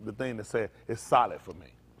is the thing that said it's solid for me.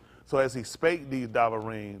 So as he spake these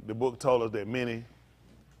dabarim, the book told us that many,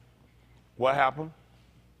 what happened?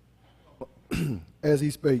 As he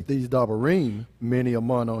spake these dabarim, many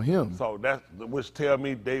among on him. So that's, which tell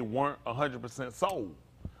me they weren't 100% sold,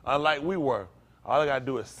 unlike we were. All I got to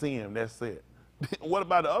do is see him, that's it. What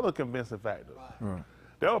about the other convincing factors? Right.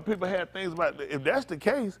 There were people had things about, if that's the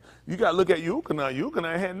case, you got to look at Yukanan.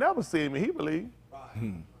 Yukanan had never seen me, he believed.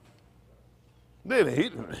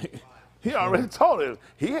 Then he already told him.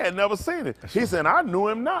 He had never seen it. He said, I knew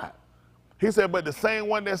him not. He said, but the same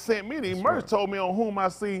one that sent me, the emerge told me on whom I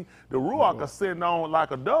see the Ruach ascend on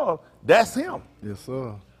like a dove, that's him. Yes,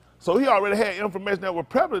 sir. So he already had information that was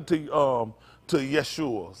prevalent to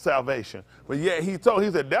Yeshua, salvation. But yet he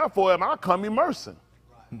said, therefore am I come immersing.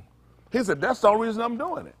 He said, that's the only reason I'm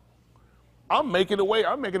doing it. I'm making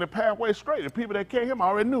the pathway straight. The people that came him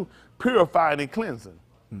already knew, purifying and cleansing.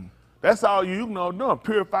 That's all you know doing,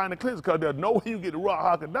 purifying and cleansing, because there's no way you get the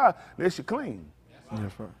Ruach HaKodesh unless you're clean.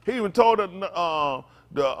 Yes, right. He even told the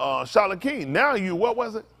Shalakim, now you, what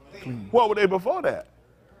was it? Clean. What were they before that?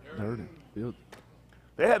 Dirty. Filthy.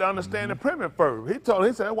 They had to understand the premise first. He said,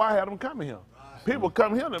 that's why I had them coming here. People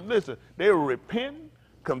come here and listen, they were repenting,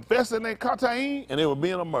 confessing their kataim, and they were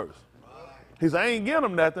being immersed. He said, I ain't getting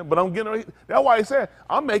them nothing, but I'm getting them. That's why he said,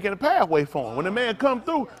 I'm making a pathway for him. When the man come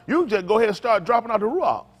through, you just go ahead and start dropping out the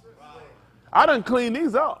Ruach. I done clean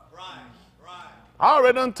these up. I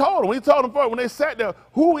already done told him. We told him first when they sat there,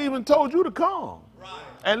 who even told you to come? Right.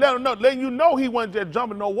 And let him know, letting you know he wasn't just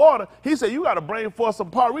jumping no water. He said, you got to bring forth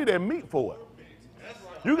some parida and meat for it. Right.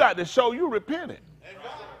 You got to show you repented. Right.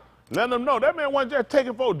 Let them know. That man wasn't just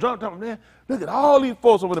taking folks drunk. Man, look at all these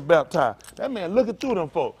folks over the baptized. That man looking through them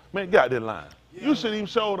folks. Man, got that line. Yeah. You shouldn't even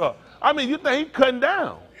showed up. I mean, you think he cutting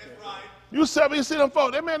down. That's right. You see them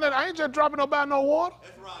folks. That man, I ain't just dropping nobody no water.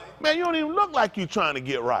 That's right. Man, you don't even look like you trying to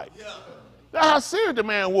get right. Yeah. That's how serious the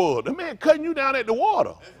man was. The man cutting you down at the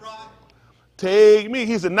water. That's right. Take me.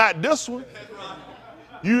 He said, not this one. That's right.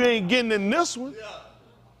 You ain't getting in this one. Yeah.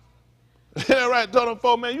 Isn't that right? Told them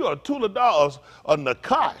folks, man, you are $2 a nakash.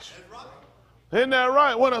 That's right. Isn't that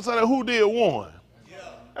right? What I said, who did one? Yeah.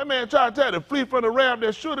 That man tried to tell you to flee from the wrath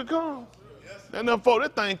that should have come. Yes. And them folks,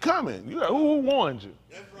 that thing coming. You got, who warned you?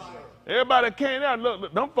 That's right. Everybody came out.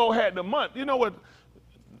 Look, them folks had the month. You know what?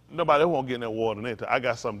 Nobody won't get in that water. I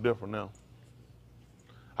got something different now.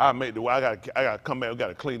 I gotta come back. We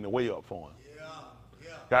gotta clean the way up for him. Yeah,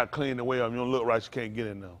 yeah. Gotta clean the way up. You don't look right, you can't get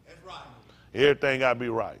in there. That's right. Everything gotta be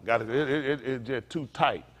right. It's just too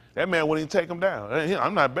tight. That man wouldn't even take him down.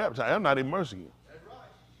 I'm not baptized. I'm not immersing you. That's right.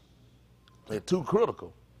 They're too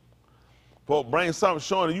critical. Folks bring something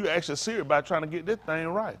showing that you actually serious about trying to get this thing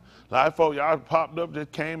right. A lot of folks, y'all popped up,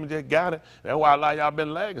 just came and just got it. That's why a lot of y'all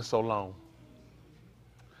been lagging so long.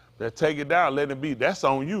 They take it down, let it be. That's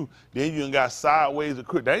on you. Then you got sideways of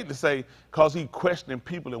quick. They ain't to say because he questioning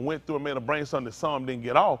people and went through and made a brain something that some didn't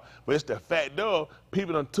get off. But it's the fact of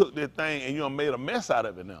people done took this thing and you done made a mess out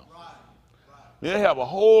of it now. Right. They have a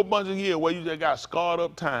whole bunch of years where you just got scarred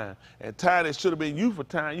up time. And time that should have been you for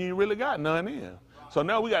time, you ain't really got none in. Right. So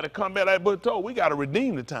now we got to come back, like Bud told, we got to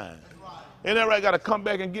redeem the time. Right. And that right, got to come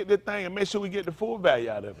back and get this thing and make sure we get the full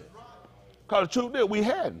value out of it. Because the truth is, we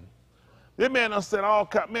hadn't. This man done said all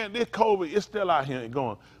kind, man, this COVID is still out here and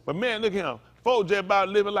going. But man, look at him. Folks just about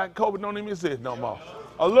living like COVID don't even exist no more.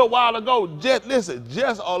 A little while ago, just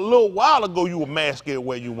a little while ago you were masking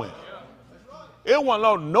where you went. It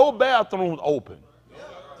wasn't no bathrooms open.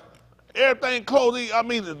 Everything closed. I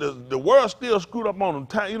mean, the world still screwed up on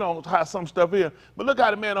them. You know how some stuff is. But look how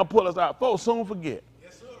the man done pull us out. Folks soon forget.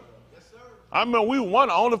 I remember we were one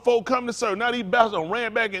of the only folk coming to serve. Now these bastards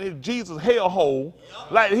ran back in his Jesus hellhole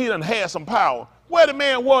like he done had some power. Where the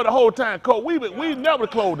man was the whole time cold. We never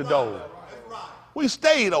closed the door. We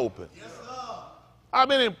stayed open. I've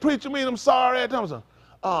been in preaching meeting, I'm sorry at times.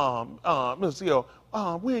 Mr.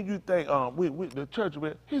 CEO, when you think the church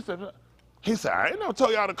will, he said, I ain't never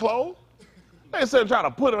told y'all to close. They said trying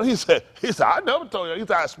to put it on. He said, I never told y'all. He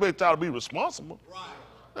said, I expect y'all to be responsible.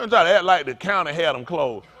 Don't try to act like the county had them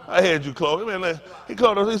closed. I had you closed. I mean, he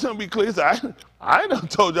closed us. He said, be clear. He said, I ain't never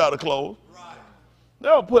told y'all to close. Right.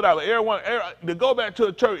 They'll put out everyone. To go back to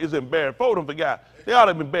the church is embarrassing. Folks them forgot. They ought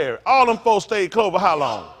to be buried. All them folks stayed closed for how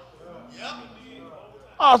long? Yep.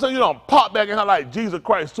 Oh, so you don't pop back in her like Jesus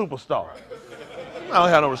Christ superstar. I don't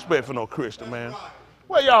have no respect for no Christian, man.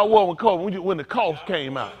 Where y'all were when COVID, when the cough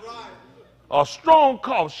came out? A strong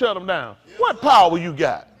cough shut them down. What power you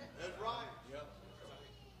got?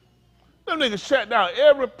 Them niggas shut down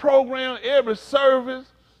every program, every service.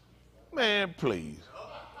 Man, please.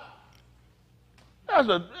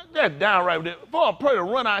 That's downright. For a person to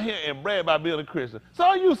run out here and brag about being a Christian. So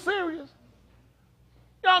are you serious?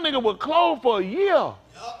 Y'all niggas were closed for a year.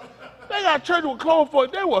 They got church was closed for,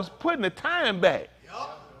 they was putting the time back.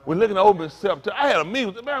 We're looking to open in September. I had a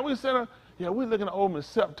meeting with, man, we said, we're looking to open in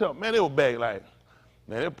September. Man, they were back like,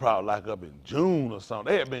 man, they probably like up in June or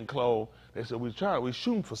something. They had been closed. They said, we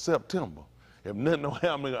shooting for September. If nothing don't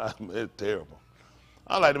happen, it's terrible.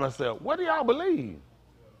 I like to myself, what do y'all believe?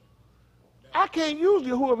 I can't use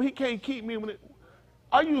Yahuwah, he can't keep me.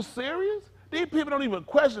 Are you serious? These people don't even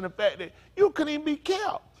question the fact that you couldn't even be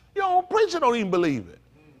kept. Your own preacher don't even believe it.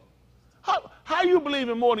 How you believe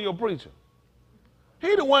in more than your preacher?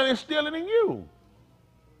 He the one instilling in you.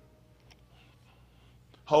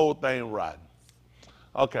 Whole thing rotten.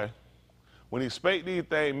 Okay. When he spake these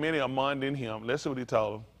things, many among in him. Let's see what he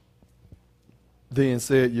told them. Then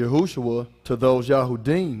said Yahusha to those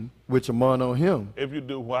Yahudim which among on him. If you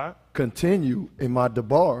do what? Continue in my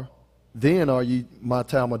debar, then are ye my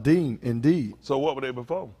Talmudim indeed. So what were they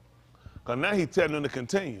before? Because now he's telling them to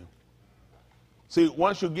continue. See,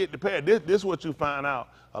 once you get the pad, this is what you find out.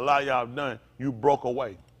 A lot of y'all have done. You broke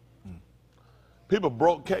away. People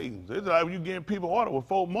broke cadence. It's like when you getting people order with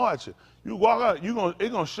folk marching. You walk out,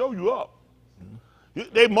 it's gonna show you up.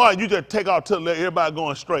 They march, you just take out to the left, everybody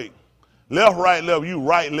going straight. Left, right, left, you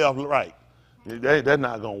right, left, right. That's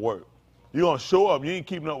not gonna work. You're gonna show up, you ain't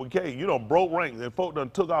keeping up with cadence. You done broke ranks, and folk done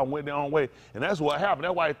took off and went their own way. And that's what happened.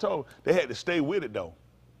 That's why he told they had to stay with it though.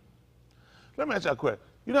 Let me ask you a question.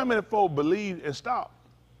 You know how many folks believe and stop?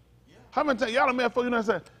 Yeah. How many times, y'all done met folks, you know what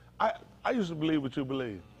I'm saying? I used to believe what you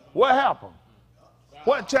believe. What happened?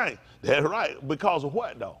 What changed? That's right. Because of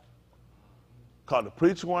what, though? Because the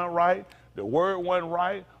preacher wasn't right, the word wasn't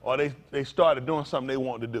right, or they started doing something they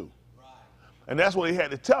wanted to do. Right. And that's what he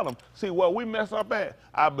had to tell them. See, where we mess up at,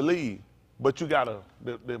 I believe, but you got to,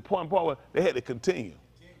 the important part was they had to continue.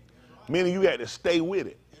 Right. Meaning you had to stay with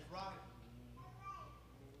it. Right.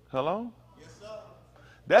 Hello? Yes, sir.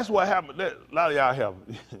 That's what happened. A lot of y'all have,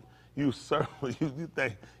 you serve, you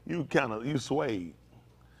think, you swayed.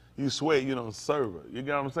 You swayed, you don't serve it. You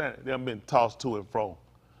get what I'm saying? They've been tossed to and fro.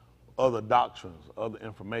 Other doctrines, other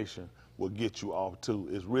information will get you off too.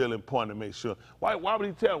 It's real important to make sure. Why would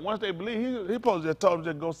he tell them? Once they believe, he supposed to just told them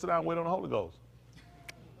just go sit down and wait on the Holy Ghost.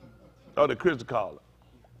 Or the Christian call it.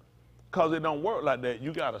 Because it don't work like that.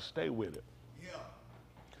 You got to stay with it. Yeah.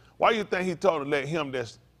 Why you think he told to let him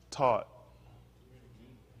that's taught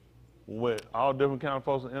with all different kind of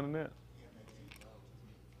folks on the internet?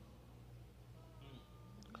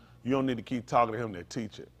 You don't need to keep talking to him that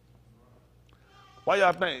teach it. Why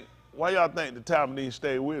y'all think the Talmud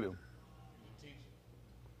stay with him?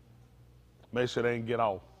 Make sure they didn't get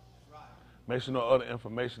off. Make sure no other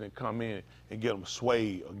information that come in and get them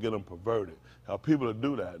swayed or get them perverted. Now people will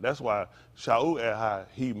do that. That's why Shaul at how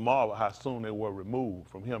he marveled how soon they were removed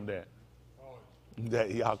from him that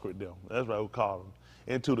he awkward them. That's why we call them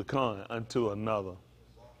into the con unto another.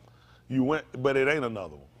 You went, but it ain't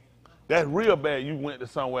another one. That's real bad. You went to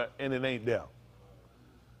somewhere and it ain't there.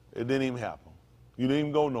 It didn't even happen. You didn't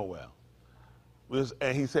even go nowhere.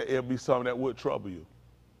 And he said it'll be something that would trouble you.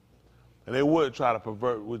 And they would try to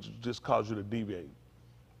pervert, which just cause you to deviate.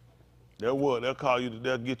 They'll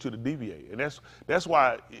get you to deviate. And that's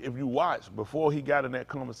why if you watch, before he got in that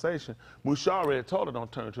conversation, Musha already told her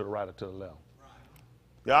don't turn to the right or to the left. Right.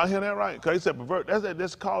 Y'all hear that right? Because he said pervert,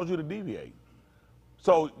 that's cause you to deviate.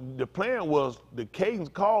 So the plan was, the Cain's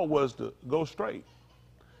call was to go straight.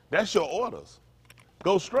 That's your orders.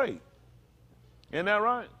 Go straight. Isn't that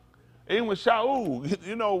right? Even with Shaul,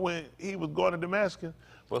 you know, when he was going to Damascus,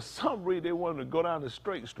 for some reason they wanted to go down the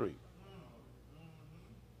straight street.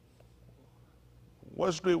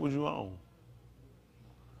 What street was you on?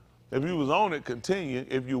 If you was on it, continue.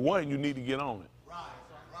 If you weren't, you need to get on it.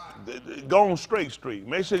 Right. Go on straight street.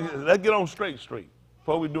 Make sure, let's get on straight street.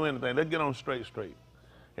 Before we do anything, let's get on straight street.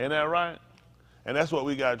 Ain't that right? And that's what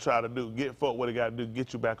we got to try to do. Get folk what they got to do,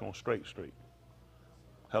 get you back on straight street.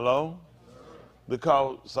 Hello?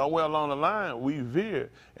 Because somewhere along the line, we veer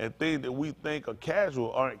and things that we think are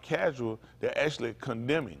casual aren't casual. They're actually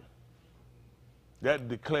condemning. That's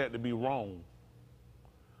declared to be wrong.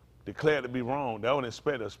 Declared to be wrong. They don't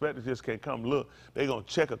expect. The inspectors just can't come look. They're going to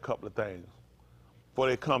check a couple of things. Before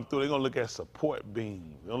they come through, they're going to look at support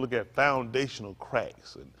beams. They're going to look at foundational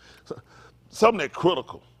cracks. And something that's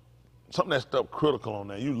critical. Something that's stuff critical on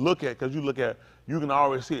there. You look at, because you can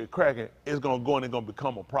already see it cracking. It's going to go and it's going to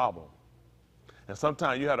become a problem. And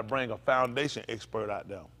sometimes you have to bring a foundation expert out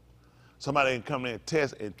there. Somebody can come in and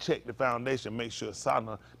test and check the foundation, make sure it's solid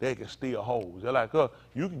enough, they can still hold. They're like,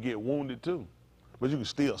 you can get wounded too, but you can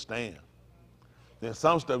still stand. Then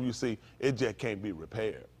some stuff you see, it just can't be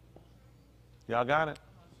repaired. Y'all got it?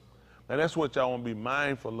 And that's what y'all want to be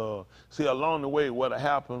mindful of. See, along the way, what'll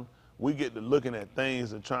happen, we get to looking at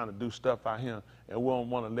things and trying to do stuff out here, and we don't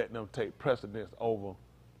want to let them take precedence over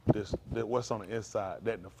what's on the inside,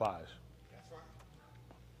 that nefesh.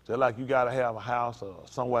 Just like you got to have a house or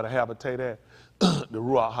somewhere to habitate at, the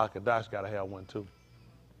Ruach HaKodesh got to have one too.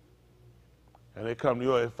 And they come to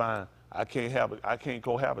you and find, I can't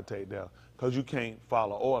cohabitate there because you can't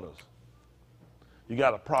follow orders. You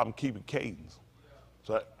got a problem keeping cadence.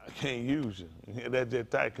 So I can't use you. That just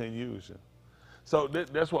tight, couldn't use you. So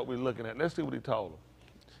that's what we're looking at. Let's see what he told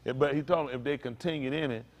them. But he told them if they continued in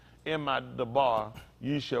it, in my debar,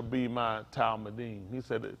 you shall be my Talmudim. He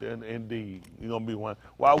said, indeed, you're going to be one.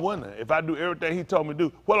 Why wouldn't I? If I do everything he told me to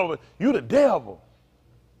do, what over? You the devil.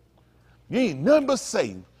 You ain't nothing but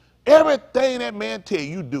Satan. Everything that man tell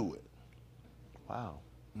you, do it. Wow.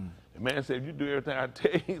 Mm. The man said, if you do everything I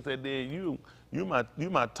tell you, he said, then you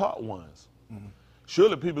my taught ones. Mm.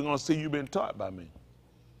 Surely people are going to see you been taught by me.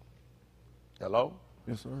 Hello?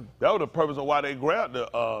 Yes, sir. That was the purpose of why they grabbed the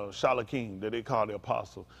Shalakim that they called the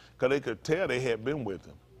apostle, because they could tell they had been with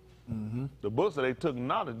him. Mm-hmm. The books that they took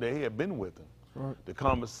knowledge, they had been with him. Right. The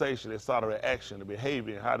conversation, they saw the reaction, the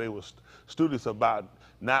behavior, and how they were studious about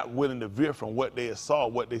not willing to veer from what they saw,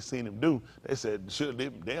 what they seen him do. They said, should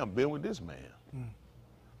they have been with this man. Mm.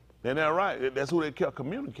 Isn't that right? That's who they kept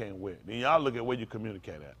communicating with. Then y'all look at where you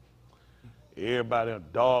communicate at. Everybody in a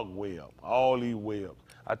dog web, all these webs.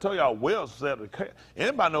 I told y'all webs set to catch.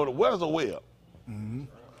 Anybody know the web's a web?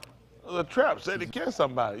 The trap set to catch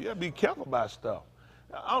somebody. You gotta be careful about stuff.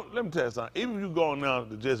 Let me tell you something. Even if you go now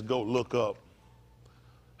to just go look up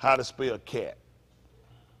how to spell cat,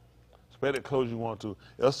 spell it close you want to.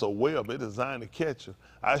 It's a web. It's designed to catch you.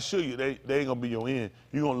 I assure you, they ain't gonna be your end.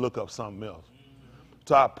 You're gonna look up something else.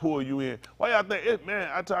 So I pull you in. Why y'all think it, man?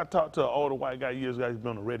 I talked to an older white guy years ago. He's been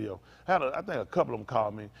on the radio. I think a couple of them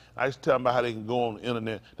called me. I used to tell them about how they can go on the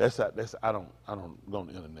internet. I don't go on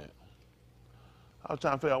the internet. I was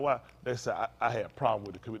trying to figure out why. They said I had a problem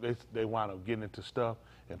with the computer. They wound up getting into stuff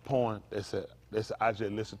and porn. They said I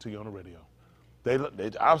just listen to you on the radio.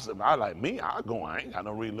 I like me. I ain't got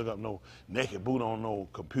no reason to look up no naked boot on no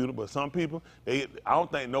computer. But some people, I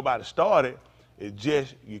don't think nobody started. It's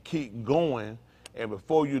just you keep going, and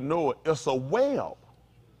before you know it, it's a web.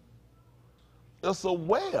 It's a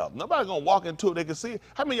web. Nobody gonna walk into it. They can see it.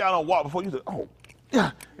 How many of y'all don't walk before you say, oh,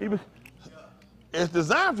 yeah? It's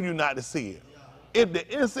designed for you not to see it. If the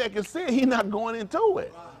insect can see it, he's not going into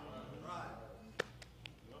it.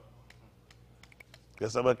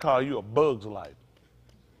 Guess I'm gonna call you a bug's life.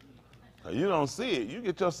 You don't see it. You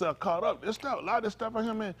get yourself caught up. This stuff, a lot of this stuff out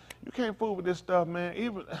here, man, you can't fool with this stuff, man.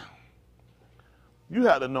 Even you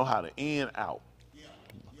have to know how to in out.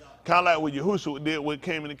 Kind of like what Yahusha did when he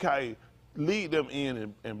came in the cave. Lead them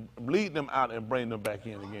in and lead them out and bring them back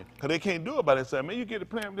in again. Because they can't do it by themselves. Man, you get to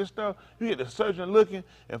playing with this stuff, you get to searching and looking,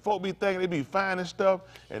 and folk be thinking they be finding stuff,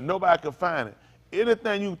 and nobody can find it.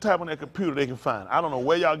 Anything you type on that computer, they can find. I don't know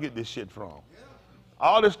where y'all get this shit from.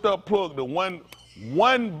 All this stuff plugged to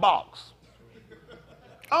one box.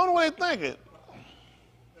 I don't know what they're thinking.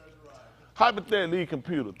 Hypothetically,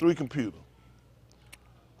 computer, 3 computers.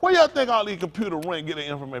 Where y'all think all these computers run get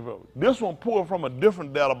their information from? This one pulled from a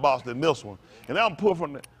different data box than this one. And that one pulled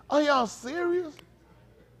from the, are y'all serious?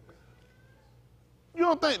 You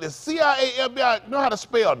don't think the CIA, FBI know how to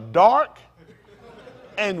spell dark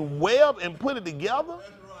and web and put it together?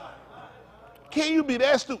 Can you be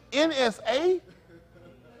that stupid? NSA?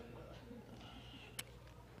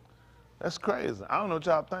 That's crazy. I don't know what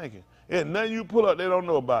y'all thinking. Yeah, nothing you pull up they don't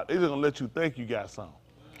know about. They just gonna let you think you got something.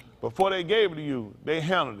 Before they gave it to you, they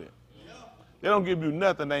handled it. They don't give you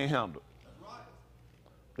nothing they ain't handled.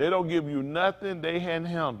 They don't give you nothing they hadn't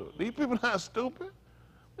handled. These people not stupid.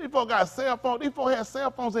 These folks got cell phones. These folks had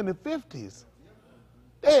cell phones in the 50s.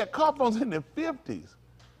 They had car phones in the 50s.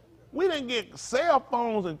 We didn't get cell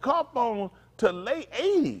phones and car phones till late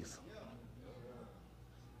 80s.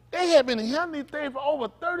 They had been handling these things for over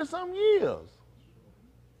 30-some years.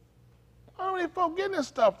 I don't know where folks getting this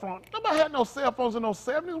stuff from. Nobody had no cell phones in those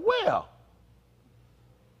 70s. Well,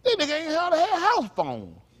 these niggas ain't had house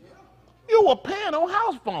phones. You were paying on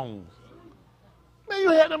house phones. Man,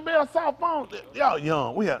 you had them bare soft phones. Y'all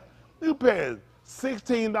young. You paid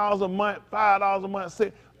 $16 a month, $5 a month.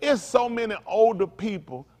 It's so many older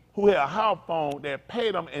people who had a house phone that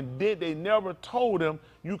paid them and they never told them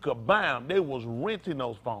you could buy them. They was renting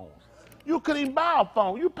those phones. You couldn't even buy a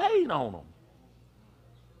phone. You paid on them.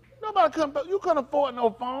 You couldn't afford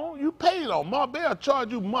no phone. You paid on them. They'll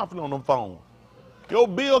charge you monthly on them phones. Your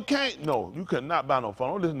bill can't. No, you could not buy no phone.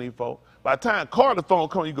 Don't listen to these folks. By the time Carter's phone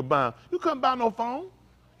come, you could buy them. You couldn't buy no phone.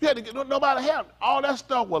 You had to get, nobody had it. All that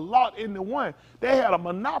stuff was locked into one. They had a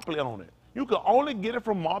monopoly on it. You could only get it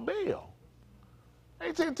from Marbell.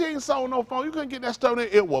 AT&T sold no phone. You couldn't get that stuff there.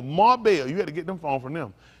 It was Marbell. You had to get them phones from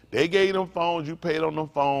them. They gave them phones. You paid on them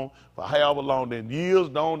phone for however long. Then years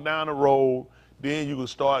down the road, then you could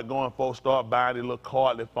start going, folks start buying these little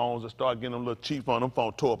cordless phones and start getting them little cheap phones. Them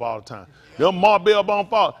phones tore up all the time. Them Marbell phone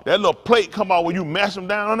fall. That little plate come out when you mash them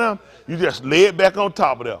down on them. You just lay it back on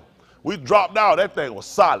top of them. We dropped out. That thing was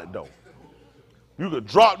solid though. You could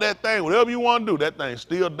drop that thing, whatever you want to do. That thing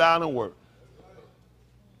still down and work.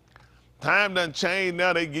 Time done changed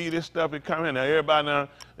now. They give you this stuff. It come in now. Everybody now,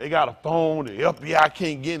 they got a phone. The FBI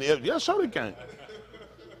can't get it. Yeah, sure they can't.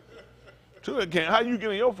 Sure they can't. How you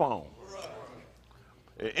get in your phone?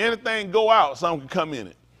 If anything go out, something can come in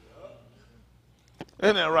it.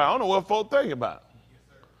 Isn't that right? I don't know what folks think about.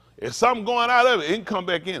 If something going out of it, it can come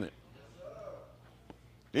back in it.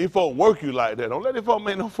 These folks work you like that. Don't let these folks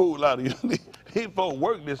make no fool out of you. These folks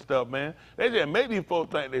work this stuff, man. They just make these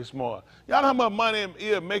folks think they smart. Y'all know how much money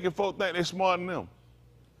is making folks think they smarter than them?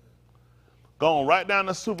 Going right down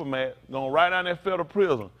the supermarket, going right down that federal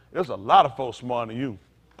prison. There's a lot of folks smarter than you.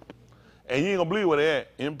 And you ain't gonna believe where they at,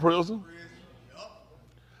 in prison.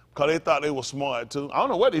 Because they thought they were smart too. I don't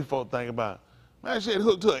know what these folks think about. Man, that shit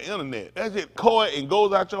hooked to the internet. That shit coil and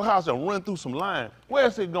goes out your house and run through some line.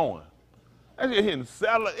 Where's it going? That shit hitting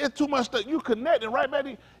satellite. It's too much stuff. You connecting right back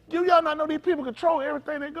to y'all not know these people control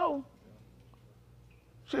everything they go.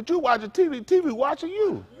 Shit, you watching TV, TV watching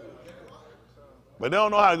you. But they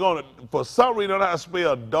don't know how to go on, for some reason, they don't know how to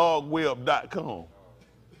spell dogweb.com.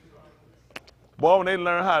 Boy, when they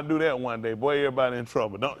learn how to do that one day, boy, everybody in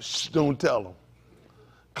trouble. Don't tell them.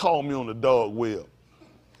 Call me on the dog web.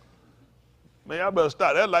 Man, I better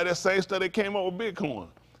stop. That's like that same stuff that came up with Bitcoin.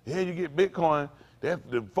 Yeah, you get Bitcoin,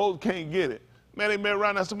 the folks can't get it. Man, they been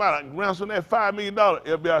around that somebody, ransom that $5 million.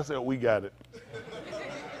 FBI said, we got it.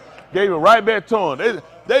 Gave it right back to them.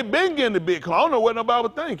 They been getting the Bitcoin. I don't know what nobody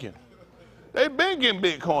was thinking. They been getting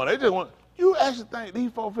Bitcoin. They just want, you actually think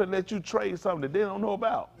these folks finna let you trade something that they don't know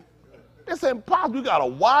about? It's impossible. You got a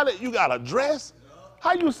wallet, you got a dress.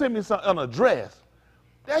 How you send me an address?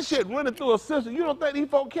 That shit running through a system. You don't think these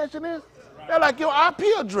folks catching this? They're like your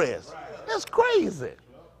IP address. That's crazy.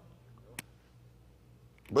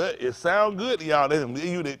 But it sound good to y'all.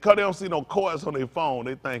 Because they don't see no cards on their phone,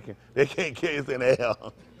 they thinking they can't carry it in the air.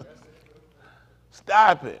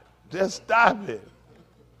 Stop it. Just stop it.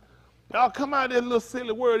 Y'all come out of this little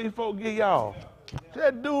silly word these folks give y'all.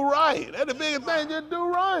 Just do right. That's the biggest thing, just do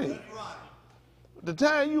right. The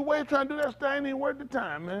time you wait trying to do that stuff ain't even worth the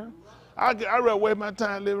time, man. I'd rather waste my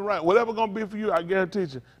time living right. Whatever gonna be for you, I guarantee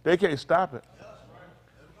you, they can't stop it.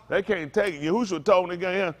 They can't take it. Yahusha told me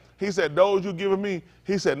again, he said, those you giving me,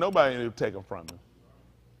 he said, nobody ain't take them from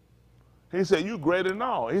me. He said, you greater than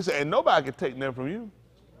all. He said, and nobody can take nothing from you.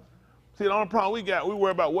 See, the only problem we got, we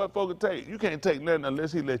worry about what folk can take. You can't take nothing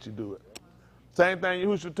unless he let you do it. Same thing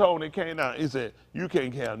Yahusha told when he came down. He said, you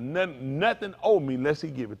can't have nothing over me unless he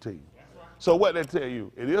give it to you. So what they tell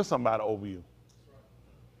you? It is somebody over you.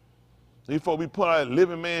 These folks be putting out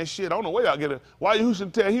living man shit. I don't know where y'all get it. Why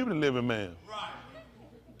Yahusha tell him the living man? Right.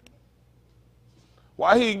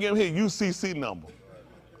 Why he didn't give him his UCC number?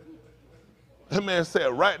 That man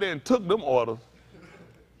sat right there and took them orders.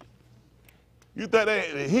 You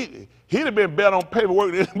think he'd have been better on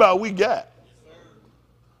paperwork than anybody we got?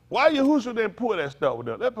 Why Yahusha didn't pull that stuff with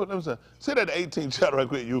them? Let's put them. Say that the 18th chapter right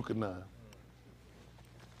quick, Yucca 9.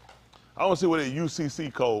 I want to see what the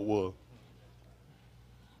UCC code was.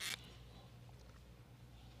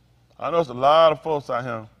 I know there's a lot of folks out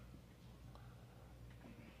here.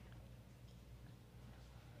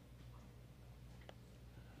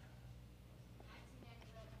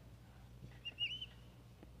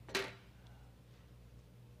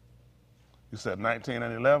 You said 19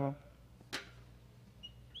 and 11?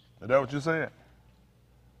 Is that what you said?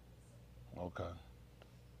 Okay.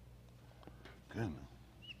 Goodness.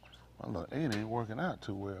 My little 8 ain't working out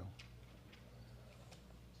too well.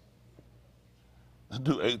 Let's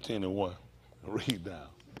do 18 and 1. Read down.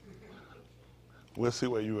 We'll see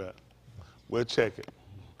where you at. We'll check it.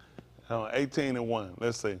 18 and 1.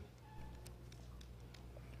 Let's see.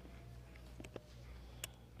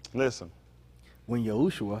 Listen. When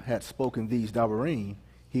Yahushua had spoken these dabarim,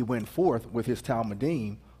 he went forth with his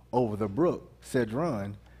Talmudim over the brook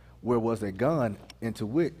Cedron, where was a gun into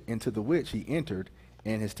the which he entered,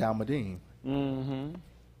 and his Talmudim. Mm-hmm.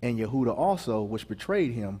 And Yehuda also, which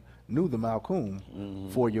betrayed him, knew the Malchum,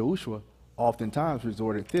 for Yahushua oftentimes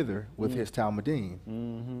resorted thither with his Talmudim.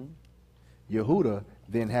 Mm-hmm. Yehuda,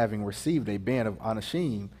 then having received a band of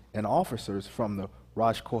Anashim and officers from the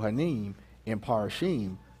Rosh Kohanim in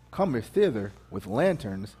Parashim, cometh thither with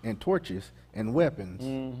lanterns and torches and weapons.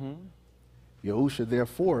 Mm-hmm. Yahusha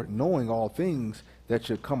therefore, knowing all things that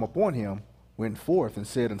should come upon him, went forth and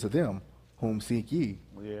said unto them, whom seek ye?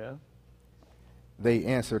 Yeah. They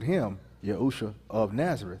answered him, Yahusha of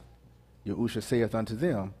Nazareth. Yahusha saith unto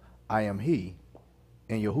them, I am he.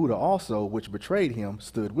 And Yehuda also, which betrayed him,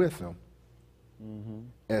 stood with them. Mm-hmm.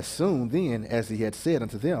 As soon then as he had said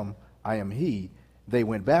unto them, I am he, they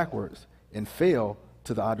went backwards and fell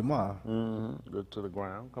to the Adumah. Mm-hmm. Good to the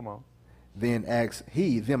ground. Come on. Then asked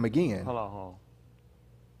he them again. Hold on.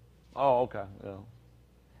 Oh, okay. Yeah.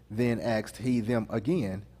 Then asked he them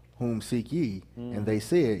again, whom seek ye? Mm-hmm. And they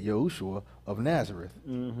said, Yahushua of Nazareth.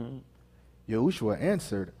 Mm-hmm. Yahushua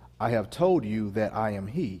answered, I have told you that I am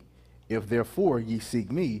he. If therefore ye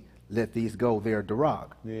seek me, let these go there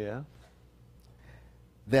Darak. Yeah.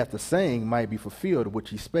 That the saying might be fulfilled which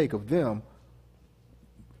he spake of them,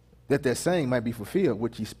 that saying might be fulfilled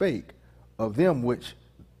which he spake of them which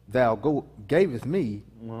thou gavest me,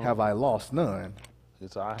 have I lost none.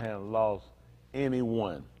 It's I haven't lost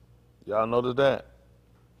anyone. Y'all notice that?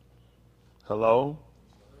 Hello?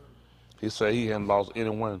 He said he hadn't lost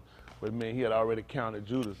anyone. But it meant he had already counted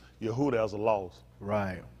Judas, Yehuda as a loss.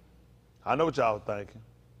 Right. I know what y'all was thinking.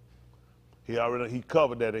 He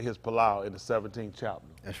covered that in his Palau in the 17th chapter.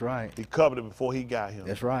 That's right. He covered it before he got him.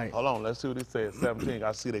 That's right. Hold on, let's see what he said. 17,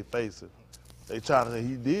 I see their faces. They trying to say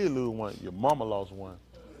he did lose one. Your mama lost one.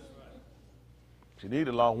 You need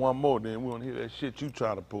to lost one more, then we want to hear that shit you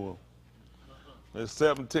trying to pull. It's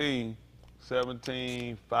 17,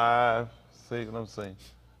 5, 6, let me see.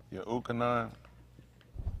 Your Ukanan.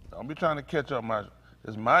 Don't be trying to catch up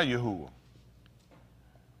it's my Yahuwah.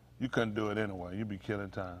 You couldn't do it anyway. You be killing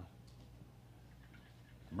time.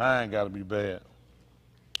 Mine got to be bad.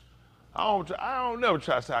 I don't never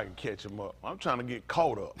try to say I can catch him up. I'm trying to get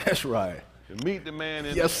caught up. That's right. To meet the man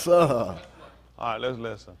in Yes, sir. All right, let's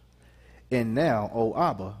listen. And now, O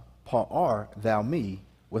Abba, pa'ar thou me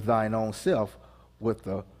with thine own self, with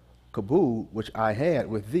the kabod which I had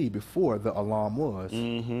with thee before the alarm was.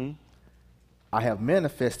 Mm-hmm. I have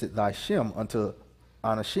manifested thy Shem unto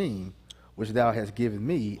Anashim, which thou hast given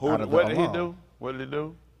me out of the What did he alarm. do? What did he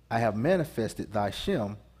do? I have manifested thy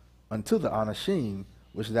Shem unto the Anashim,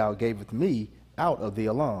 which thou gavest me out of the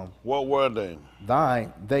alarm. What were they?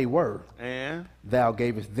 Thine they were. And? Thou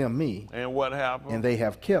gavest them me. And what happened? And they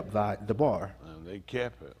have kept the bar. And they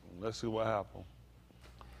kept it. Let's see what happened.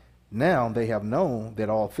 Now they have known that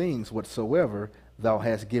all things whatsoever thou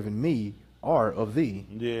hast given me are of thee.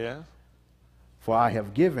 Yes. For I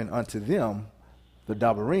have given unto them the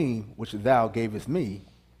dabarim which thou gavest me,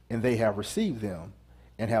 and they have received them,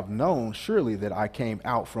 and have known surely that I came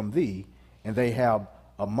out from thee, and they have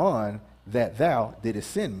a man that thou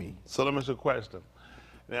didst send me. So let me ask you a question.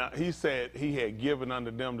 Now, he said he had given unto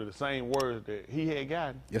them the same words that he had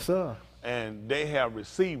gotten. Yes, sir. And they have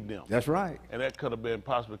received them. That's right. And that could have been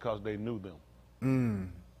possibly because they knew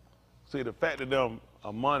them. See, the fact that them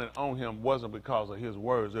money on him wasn't because of his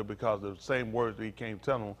words. It was because of the same words that he came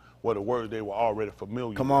telling them were the words they were already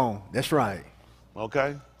familiar Come with. on. That's right.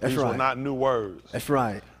 Okay? That's These were right. not new words. That's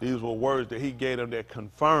right. These were words that he gave them that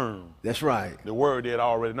confirmed That's right. the word they had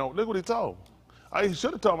already known. Look what he told them. He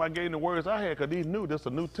should have told them I gave them the words I had because he knew this is a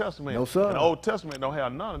New Testament. No, sir. And the Old Testament don't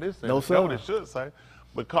have none of this. No, That's what sir. it should say.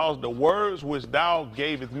 Because the words which thou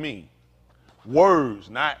gavest me, words,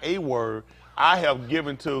 not a word, I have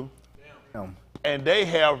given to, and they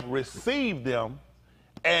have received them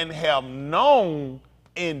and have known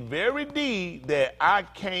in very deed that I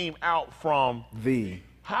came out from Thee.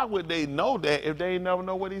 How would they know that if they never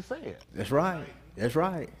know what he said? That's right. That's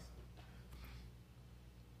right.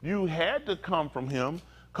 You had to come from him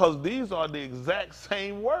because these are the exact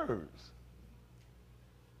same words.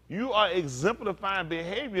 You are exemplifying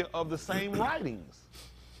behavior of the same writings.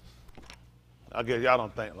 I guess y'all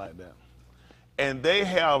don't think like that. And they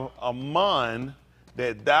have a man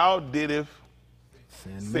that thou didst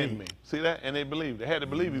send me. See that? And they believed. They had to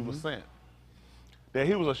believe he was sent. That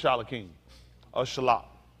he was a Shalakim, a Shalak,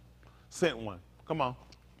 sent one. Come on.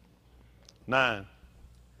 9.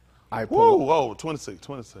 Woo, whoa, 26.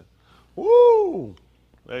 Woo!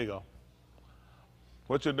 There you go.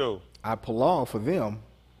 What you do? I palaw for them.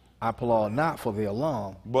 I palaw not for the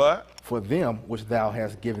alarm, But for them which thou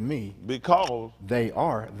hast given me. because They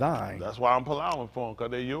are thine. that's why I'm plowing for them,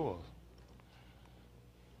 because they're yours.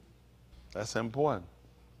 That's important.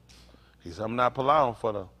 He said, I'm not plowing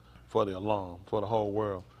for the alarm, for the whole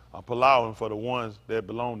world. I'm plowing for the ones that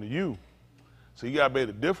belong to you. So you got to be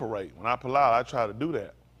able to differentiate. When I plow, I try to do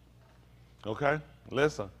that. Okay?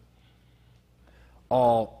 Listen.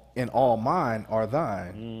 All mine are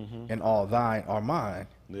thine, and all thine are mine.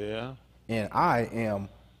 Yeah. And I am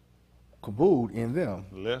kabod in them.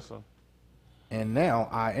 Listen. And now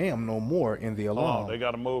I am no more in the Hold alarm. on, they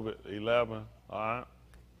got to move it. 11. All right.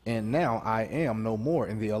 And now I am no more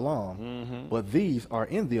in the alarm, but these are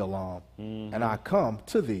in the alarm, and I come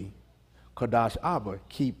to thee. Kodash Abba,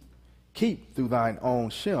 keep through thine own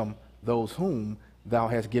Shem those whom thou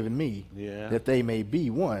hast given me, that they may be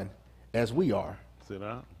one as we are. Sit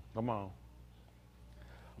down. Come on.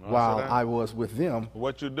 While sit down. I was with them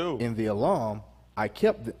What you do? in the alarm, I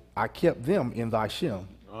kept them in thy Shem.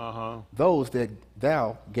 Uh-huh. Those that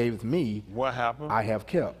thou gavest me, What happened? I have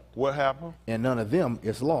kept, What happened? and none of them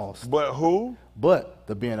is lost, But who? but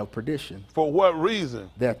the being of perdition, For what reason?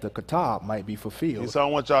 that the katab might be He fulfilled. said, I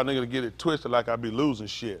don't want y'all nigga to get it twisted like I be losing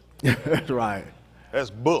shit. That's right. That's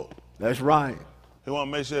bull. That's right. He want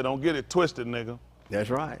to make sure don't get it twisted, nigga. That's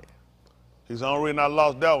right. He's the only reason I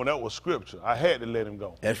lost that one. That was scripture. I had to let him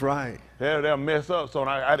go. That's right. They'll mess up, so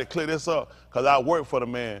I had to clear this up because I work for the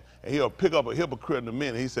man, and he'll pick up a hypocrite in a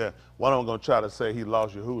minute. He said, well, I'm going to try to say he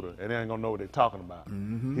lost Yehuda, and they ain't going to know what they're talking about.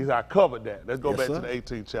 He said, I covered that. Let's go Yes, back sir. to the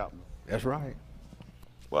 18th chapter. That's right.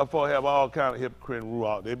 Well, folks have all kind of hypocrite rule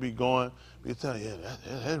out. They be going, be telling you,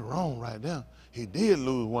 that's wrong right there. He did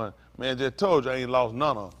lose one. Man, just told you I ain't lost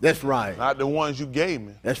none of them. That's right. Not the ones you gave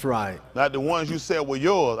me. That's right. Not the ones you said were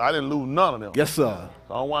yours. I didn't lose none of them. Yes, sir.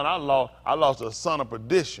 The only one I lost a son of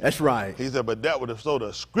perdition. That's right. He said, but that would have so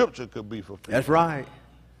the scripture could be fulfilled. That's right.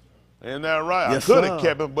 Isn't that right? Yes, I could have sir.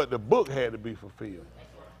 kept him, but the book had to be fulfilled.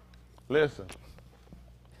 Listen.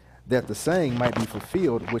 That the saying might be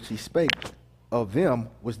fulfilled which he spake of them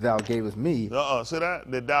which thou gavest me, See that?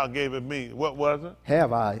 That thou gave it me. What was it?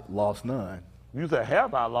 have I lost none. You said,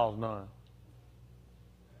 have I lost none?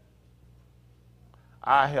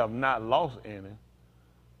 I have not lost any.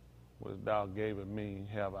 Which thou gave it me,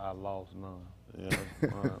 have I lost none. Yeah.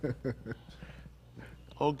 All right.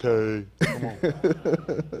 Okay. Come on.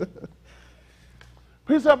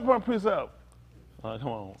 Precept. All right, come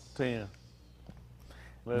on. 10.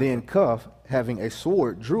 Then Cuff, having a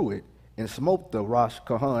sword, drew it, and smote the Rosh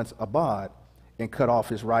Kahan's Abad, and cut off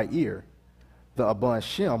his right ear. The Abban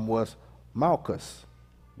Shem was Malchus.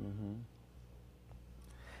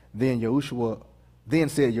 Then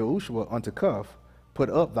said Yahushua unto Cuff, put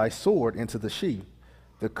up thy sword into the sheath.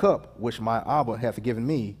 The cup which my Abba hath given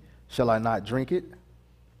me, shall I not drink it?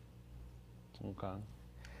 Okay.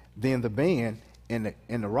 Then the band and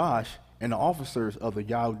the Rosh and the officers of the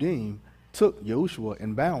Yahudim took Yahushua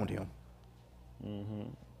and bound him,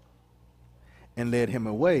 and led him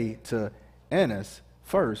away to Annas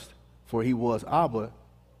first, for he was Abba,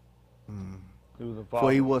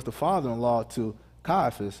 for he was the father-in-law to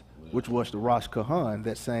Caiaphas, which was the Rosh Kahan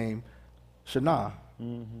that same Shana.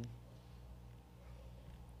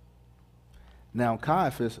 Now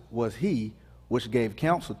Caiaphas was he which gave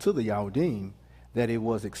counsel to the Yahudim that it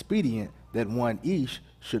was expedient that one each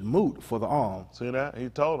should moot for the alms. See that? He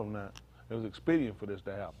told them that. It was expedient for this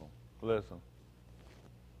to happen. Listen.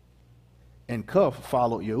 And Cuff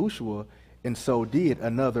followed Yahushua, and so did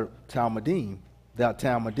another Talmudim. That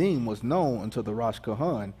Talmudim was known unto the Rosh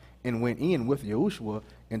Kahan, and went in with Yahushua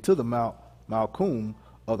into the Malkum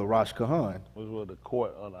of the Rosh Kahan. Which was the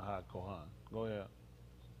court of the High Kohan. Go ahead.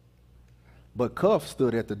 But Cuff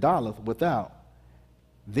stood at the Daleth without.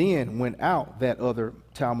 Then went out that other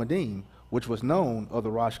Talmudim, which was known of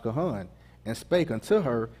the Rosh Kahan, and spake unto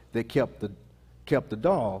her that kept the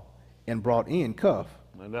doll, and brought in Cuff.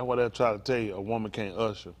 And that's what they're trying to tell you. A woman can't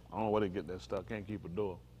usher. I don't know where they get that stuff. Can't keep a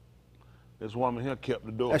door. This woman here kept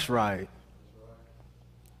the door. That's right.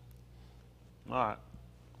 All right.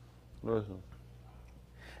 Listen.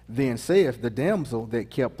 Then saith the damsel that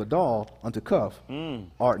kept the doll unto Cuff,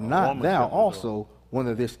 art not woman thou kept the also one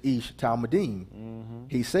of this Ish Talmudim?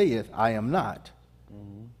 He saith, I am not.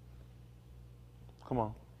 Come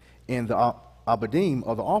on. And the Abadim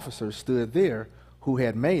of the officers stood there, who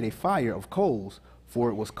had made a fire of coals, for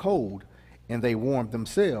it was cold, and they warmed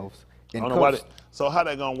themselves. And I don't know why so how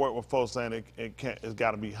they gonna work with folks saying it's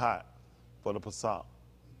got to be hot for the Passat?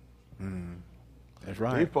 That's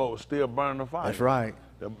right. These folks still burning the fire. That's right.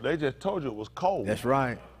 They just told you it was cold. That's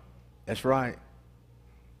right. That's right.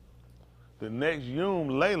 The next Yom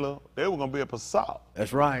Layla, they were gonna be a Passat.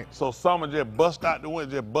 That's right. So summer just bust out the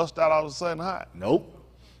window, just bust out all of a sudden hot. Nope.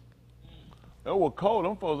 It was cold.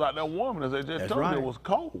 Them folks out there warming us. They just That's told right. you it was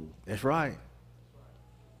cold. That's right.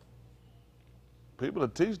 People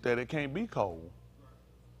that teach that it can't be cold.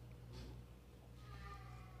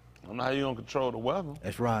 I don't know how you gonna control the weather,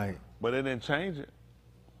 That's right. but they didn't change it.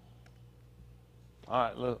 All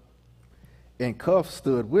right, look. And Cuff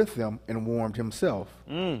stood with them and warmed himself.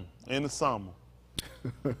 In the summer.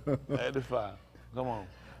 85. Come on.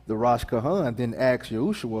 The Rosh Kahan then asked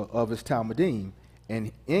Yahushua of his Talmudim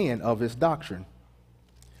and of his doctrine.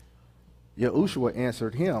 Yahushua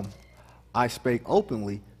answered him, I spake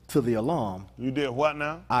openly to the alarm. You did what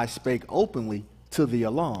now? I spake openly to the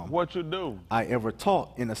alarm. What you do? I ever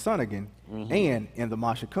taught in the synagogue and in the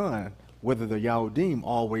Mashakan, whether the Yahudim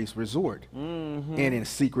always resort. And in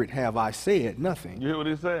secret have I said nothing. You hear what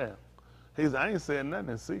he said? He said, I ain't said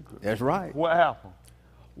nothing in secret. That's right. What happened?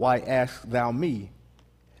 Why ask thou me?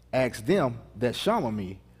 Ask them that shama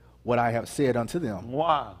me what I have said unto them.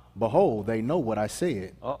 Why? Behold, they know what I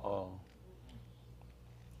said. Uh-oh.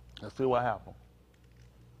 Let's see what happened.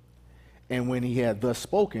 And when he had thus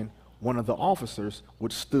spoken, one of the officers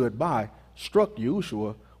which stood by struck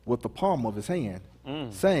Yahushua with the palm of his hand,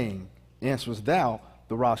 saying, Answerest thou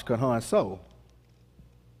the Rosh Kahan so?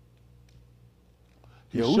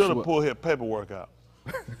 He should have pulled his paperwork out.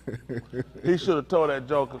 He should have told that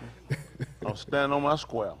joker, I'm standing on my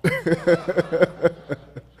square.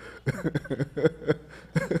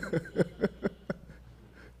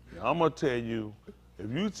 I'm going to tell you,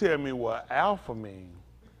 if you tell me what alpha means,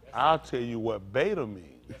 I'll tell you what beta means.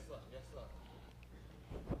 Yes, sir. Yes,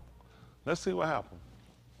 sir. Let's see what happened.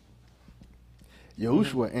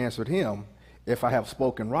 Yahushua answered him, If I have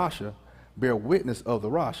spoken Rasha, bear witness of the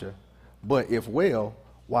Rasha. But if well,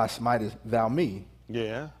 why smitest thou me?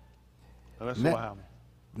 Yeah. And let's see what happened.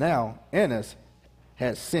 Now Annas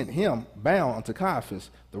had sent him bound unto Caiaphas,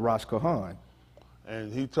 the Rosh Kohan.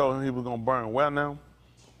 And he told him he was going to burn where now?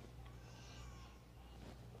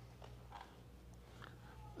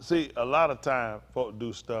 See, a lot of times folks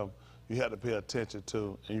do stuff you have to pay attention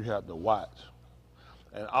to and you have to watch.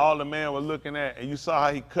 And all the man was looking at, and you saw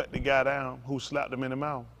how he cut the guy down who slapped him in the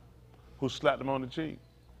mouth, who slapped him on the cheek.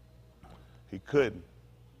 He couldn't.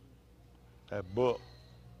 That book.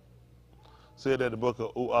 Said that the book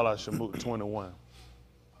of Allah Shemut 21.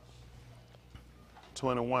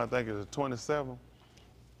 21, I think it's 27.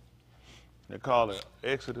 They call it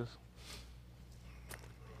Exodus.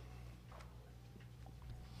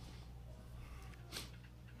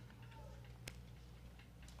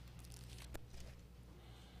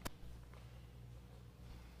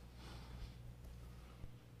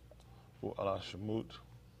 Allah Shemut.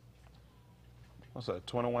 What's that,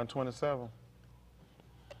 21, 27?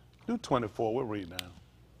 Do 24, we'll read now.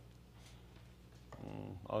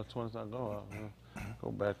 Oh, 27, go up.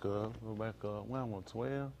 Go back up, go back up. Well, I'm on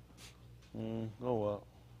 12. Go up.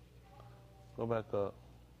 Go back up.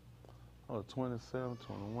 Oh, 27,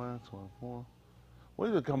 21, 24.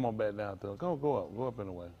 We just come on back down there. Go up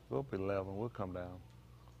anyway. Go up 11, we'll come down.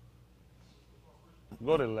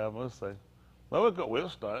 Go to 11, let's say. Well, we'll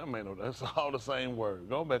start. I mean, that's all the same word.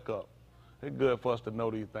 Go back up. It's good for us to know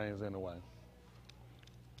these things anyway.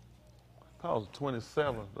 Cause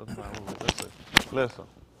 27. Listen.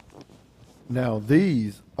 Now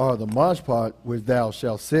these are the mashpat which thou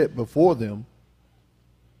shalt set before them.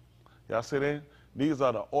 Y'all see that? These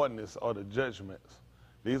are the ordinance or the judgments.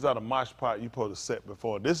 These are the mashpat you're supposed to set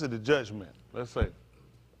before. This is the judgment. Let's say.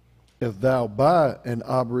 If thou buy an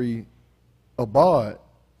abri abad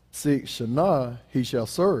 6 Shana, he shall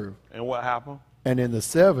serve. And what happened? And in the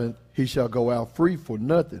 7th, he shall go out free for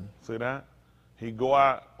nothing. See that? He go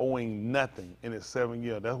out owing nothing in his 7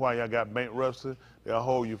 years. That's why y'all got bankruptcy. They'll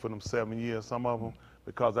hold you for them 7 years, some of them,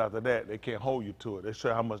 because after that, they can't hold you to it. They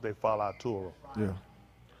show how much they follow our Torah. Yeah.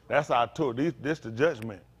 That's our Torah. This the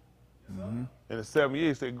judgment. In the 7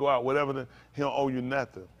 years, they go out, whatever, he don't owe you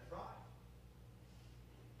nothing.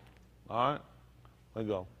 All right? Let's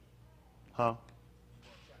go. Huh?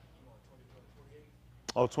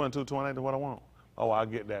 Oh, 22, 28 is what I want. Oh, I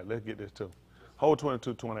get that. Let's get this too. Hold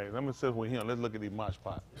 22, 28. Let me sit with him. Let's look at these mosh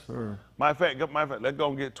pots. Sure. Matter of fact, let's go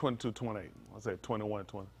and get 22, 28. I say 21,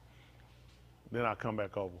 20. Then I'll come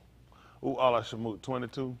back over. Ooh, Allah Shemut,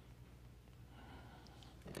 22.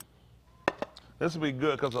 This will be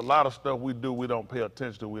good because a lot of stuff we do, we don't pay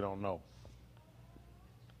attention to, we don't know.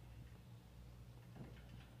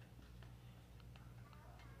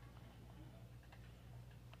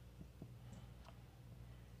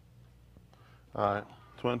 All right,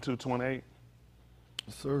 22, 28.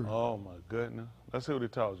 Sir. Oh, my goodness. Let's see what he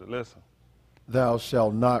tells you. Listen. Thou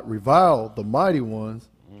shalt not revile the mighty ones,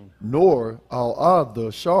 nor all the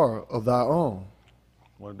shar of thy own.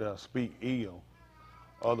 When thou speak ill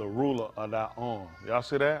of the ruler of thy own. Y'all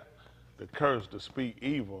see that? The curse to speak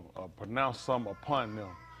evil or pronounce something upon them.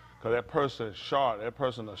 Because that person is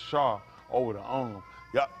shar, over the own.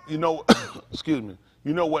 Y'all, you know, excuse me,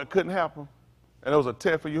 you know what couldn't happen? And it was a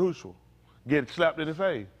test for Yahusha. Get slapped in the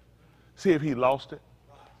face. See if he lost it.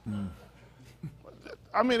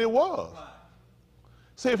 I mean, it was.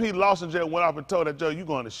 See if he lost and just went off and told that judge, you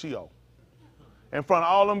going to Sheol. In front of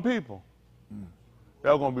all them people.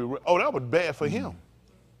 That was going to be, that was bad for him.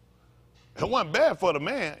 It wasn't bad for the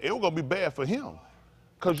man. It was going to be bad for him.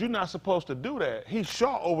 Because you're not supposed to do that. He's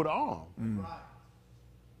shot over the arm.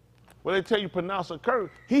 When they tell you pronounce a curse,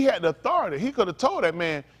 he had the authority. He could have told that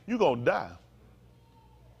man, you're going to die.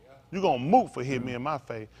 You're going to move for hitting me in my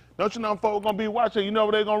face. Don't you know folks going to be watching? You know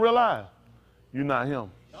what they're going to realize? You're not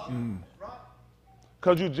him.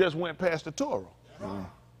 Because you just went past the Torah.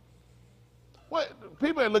 What?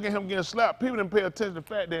 People ain't looking at him getting slapped. People didn't pay attention to the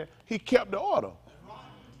fact that he kept the order.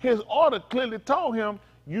 His order clearly told him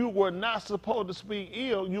you were not supposed to speak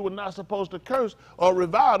ill. You were not supposed to curse or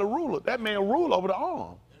revile the ruler. That man ruled over the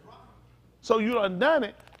arm. So you done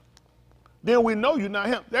it. Then we know you're not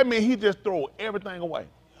him. That means he just threw everything away.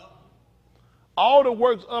 All the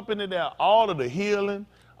works up into there, all of the healing,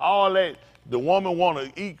 all that, the woman want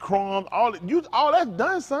to eat crumbs, all that's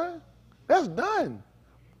done, son. That's done.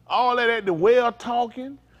 All that at the well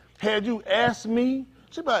talking, had you asked me,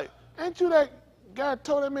 she be like, ain't you that guy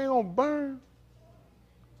told that man gonna burn?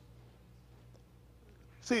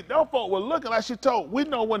 See, those folk were looking like she told, we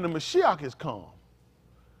know when the Mashiach is come.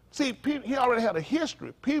 See, he already had a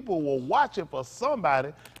history. People were watching for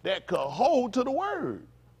somebody that could hold to the word.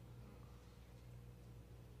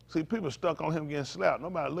 See, people stuck on him getting slapped.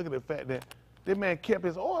 Nobody looking at the fact that this man kept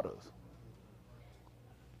his orders.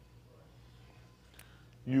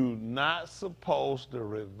 You not supposed to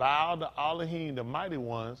revile the Elohim, the mighty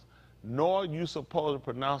ones, nor you supposed to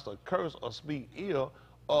pronounce a curse or speak ill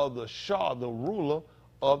of the Shah, the ruler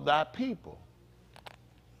of thy people.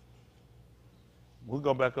 We'll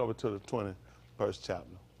go back over to the 21st chapter.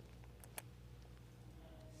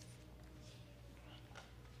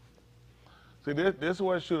 See, this is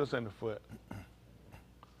what shoot us in the foot.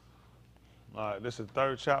 All right, this is the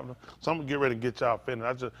 3rd chapter. So I'm gonna get ready to get y'all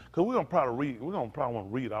finished. Cause we're gonna probably want to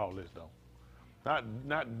read all this though.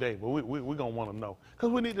 Not today, but we're gonna want to know.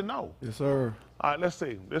 Cause we need to know. Yes, sir. All right, let's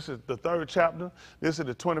see. This is the 3rd chapter. This is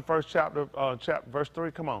the 21st chapter, verse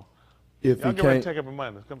 3. Come on. If Y'all he get ready to came, take up your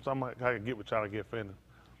money. Come, so I can get with y'all to get finished.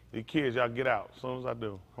 You kids, y'all get out as soon as I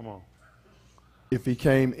do. Come on. if he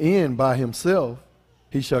came in by himself,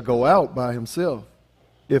 he shall go out by himself.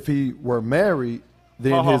 If he were married,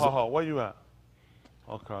 then Where you at?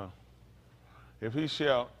 Okay. If he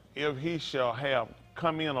shall have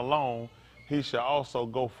come in alone, he shall also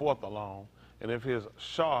go forth alone. And if his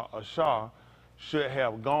Ashar should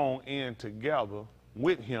have gone in together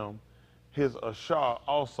with him, his Ashar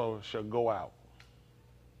also shall go out.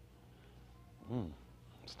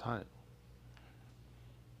 It's tight.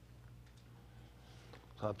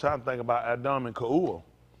 So I'm trying to think about Adam and Ka'ua.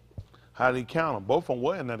 How did he count them? Both of them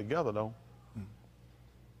were in there together, though.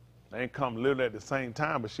 They ain't come literally at the same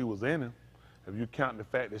time, but she was in him. If you count the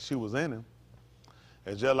fact that she was in him.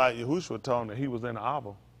 It's just like Yahusha told him that he was in the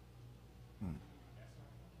Abba.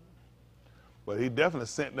 But he definitely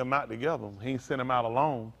sent them out together. He ain't sent them out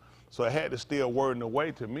alone. So it had to still word in the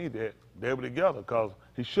way to me that they were together, because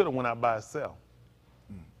he should have went out by himself.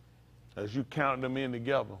 As you counted them in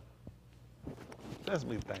together. That's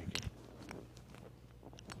me thinking.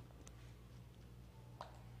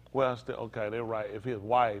 Well, still, okay, they're right. If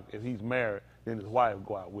he's married, then his wife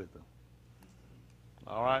go out with him.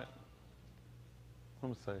 All right? Let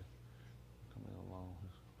me say, come in along.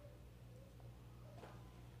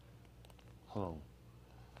 Hold on.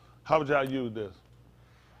 How would y'all use this?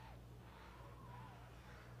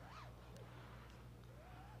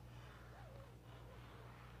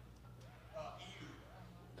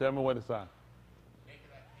 Tell me what it's on.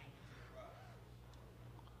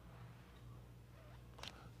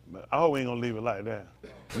 I hope we ain't gonna leave it like that.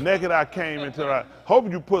 Naked I came into the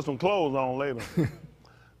hope you put some clothes on later.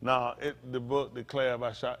 Now, the book declared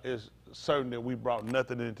by Shah is certain that we brought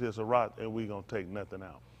nothing into this Arat and we gonna take nothing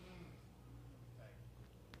out.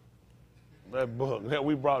 That book, that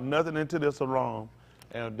we brought nothing into this Aram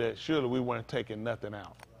and that surely we weren't taking nothing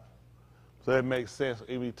out. So it makes sense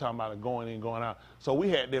if we talking about going in, going out. So we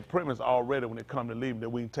had that premise already when it come to leaving that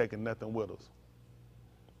we ain't taking nothing with us.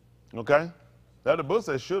 Okay? That the book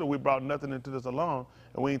says, surely we brought nothing into this alone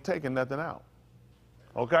and we ain't taking nothing out.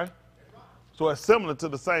 Okay? So it's similar to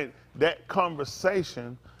the same, that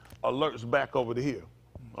conversation alerts back over to here.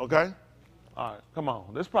 Okay? All right, come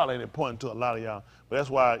on. This probably ain't important to a lot of y'all, but that's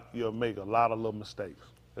why you'll make a lot of little mistakes.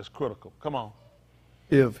 It's critical. Come on.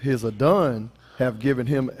 if his Adon have given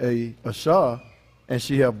him a Ashah, and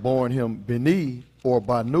she have borne him Beni or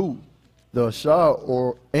Banu, the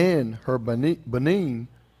Ashah and her Benin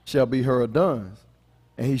shall be her Adons,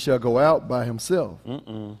 and he shall go out by himself.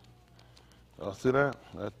 Oh, see that?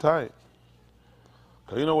 That's tight.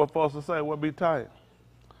 Because you know what folks will say, what be tight?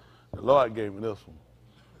 The Lord gave me this one.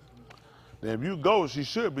 Then if you go, she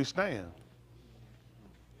should be staying.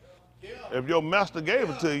 If your master gave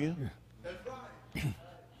it to you,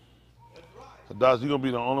 so Doc, you're going to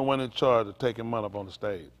be the only one in charge of taking money up on the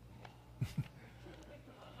stage.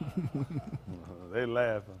 They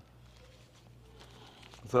laughing.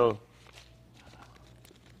 So,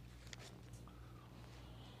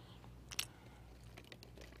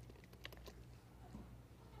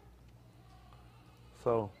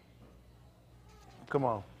 come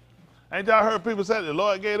on. Ain't y'all heard people say the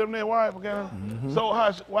Lord gave them their wife? Okay? Mm-hmm. So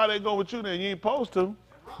why they go with you then? You ain't supposed to.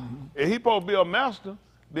 Mm-hmm. If he supposed to be a master,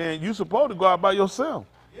 then you supposed to go out by yourself.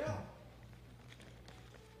 Yeah.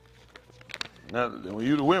 Now, when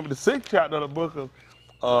you went with the 6th chapter of the book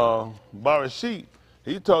of Barashit,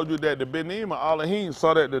 he told you that the Benim and Elohim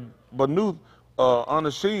saw that the Banu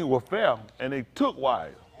Anashim were fair, and they took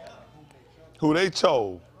wives, who they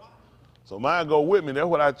chose. So mine go with me. That's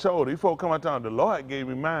what I chose. These folks come out town. The Lord gave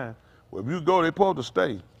me mine. Well, if you go, they supposed to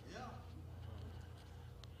stay. Yeah.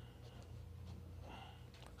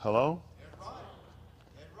 Hello? That's right.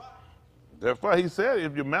 That's right. That's right. He said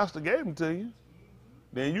if your master gave them to you,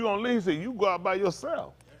 then you gonna leave. He said you go out by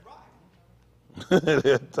yourself. That's right.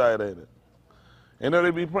 That's tight, ain't it? And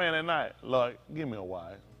they be praying at night. Lord, give me a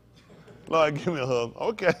wife. Lord, give me a husband.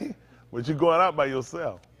 Okay, but you going out by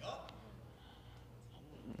yourself. Yep.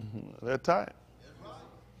 That's tight. That's right.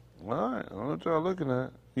 All right, I don't know what y'all looking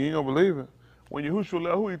at. You ain't gonna believe it. When Yahusha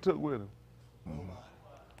left, who he took with him?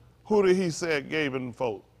 Who did he say gave him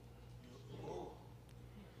folk?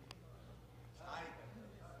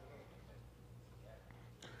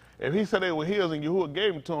 If he said they were his and Yahuwah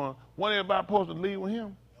gave them to him, wasn't everybody supposed to leave with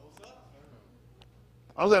him?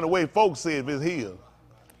 I'm saying the way folks say if it's his.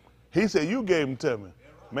 He said, you gave him to me.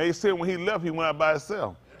 Made sense when he left, he went out by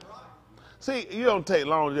himself. See, you don't take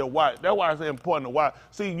long to just watch. That's why it's important to watch.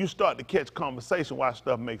 See, you start to catch conversation why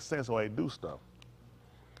stuff makes sense when they do stuff.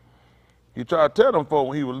 He tried to tell them folks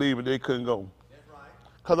when he was leaving they couldn't go. That's right.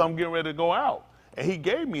 Because I'm getting ready to go out. And he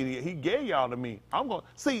gave y'all to me. I'm going to,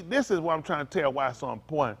 see, this is what I'm trying to tell why it's so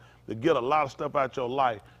important to get a lot of stuff out your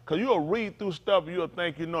life. Because you'll read through stuff, you'll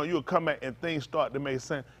think you know, you'll come back and things start to make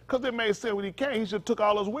sense. Because it made sense when he came, he should have took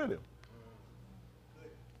all us with him.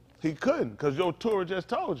 He couldn't, because your Torah just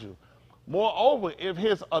told you. Moreover, if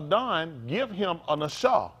his Adon, give him an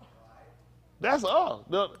Ashah. That's us.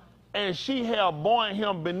 And she have borne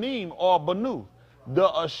him Benim or Banu. The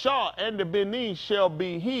Ashah and the Benim shall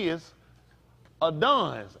be his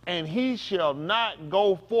Adons, and he shall not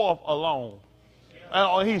go forth alone.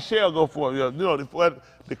 Or he shall go forth. You know,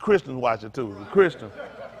 the Christians watch it too. The Christians.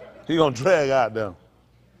 He gonna drag out them.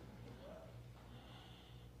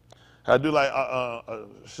 I do like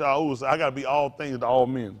Shaul, I gotta be all things to all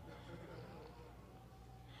men.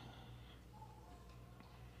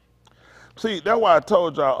 See, that's why I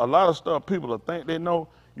told y'all a lot of stuff people think they know,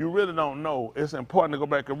 you really don't know. It's important to go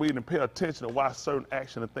back and read and pay attention to why certain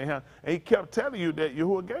action and thing happen. And he kept telling you that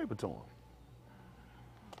Yahuwah gave it to him.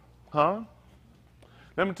 Huh?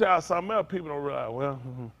 Let me tell you something else people don't realize. Well,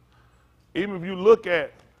 even if you look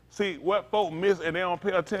at, see, what folk miss and they don't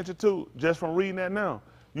pay attention to, just from reading that now,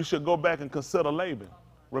 you should go back and consider Laban.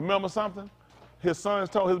 Remember something? His sons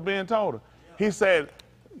told, his being told her. He said,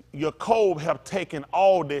 Jacob have taken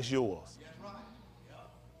all that's yours.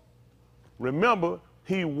 Remember,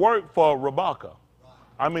 he worked for Rebekah.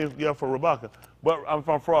 I mean, yeah, for Rebekah. But I'm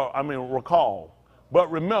recall. But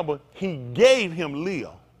remember, he gave him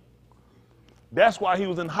Leah. That's why he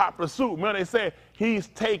was in hot pursuit. Remember, they said, he's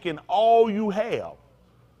taken all you have.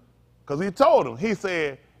 Because he told him, he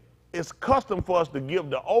said, it's custom for us to give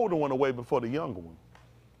the older one away before the younger one.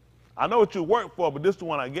 I know what you worked for, but this is the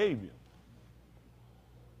one I gave you.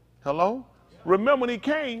 Hello? Remember when he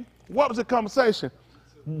came, what was the conversation?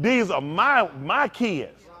 These are my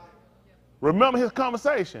kids. Remember his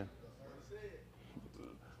conversation?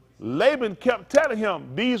 Laban kept telling him,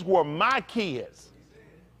 these were my kids.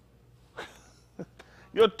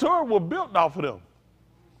 Your Torah was built off of them.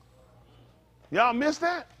 Y'all miss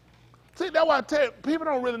that? See, that's why I tell you, people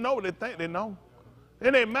don't really know what they think they know.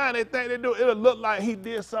 In their mind, they think they do. It'll look like he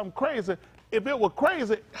did something crazy. If it was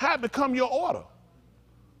crazy, how it become your order?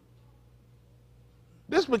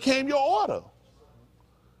 This became your order.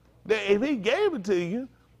 That if he gave it to you,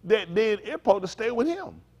 that then it's supposed to stay with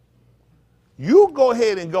him. You go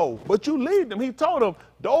ahead and go, but you leave them. He told them,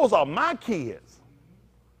 those are my kids.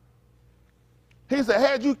 He said,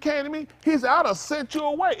 had you came to me, he said, I'd have sent you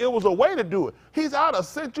away. It was a way to do it. He said, I'd have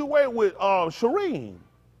sent you away with Shireen.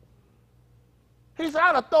 He said,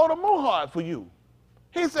 I'd have thrown the mohawk for you.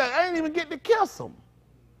 He said, I ain't even get to kiss them.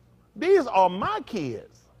 These are my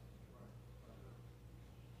kids.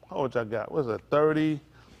 How much I got? What's that, 30,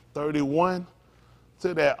 31?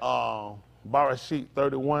 See that Barashit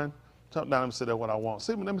 31? Jump down, let me see that what I want.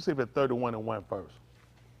 See, let me see if it's 31 and 1 first.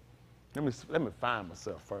 Let me find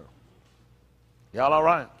myself first. Y'all all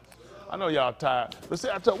right? I know y'all tired. But see,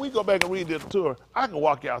 I tell you, we go back and read this tour. I can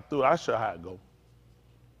walk y'all through it. I'll show you how it go.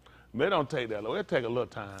 But it don't take that long. It'll take a little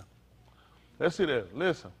time. Let's see this.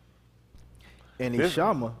 Listen. And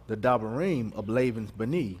Ishama, the Dabarim of Laban's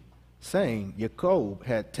Bani, saying, Jacob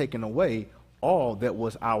had taken away all that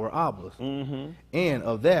was our Abba's, and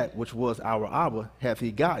of that which was our Abba hath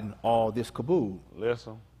he gotten all this kabul.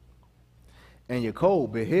 Listen. And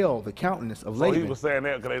Jacob beheld the countenance of Laban. So he was saying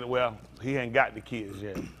that because, well, he ain't got the kids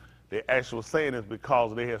yet. They actually were saying this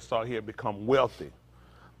because they had started here become wealthy.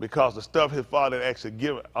 Because the stuff his father had actually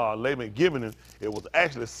given, Laban given him, it was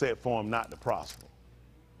actually set for him not to prosper.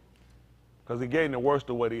 Because he gave him the worst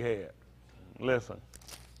of what he had. Listen.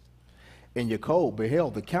 And Jacob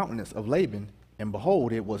beheld the countenance of Laban, and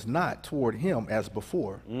behold, it was not toward him as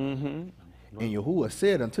before. And Yahuwah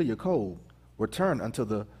said unto Jacob, return unto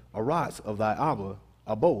the Arats of thy Abba,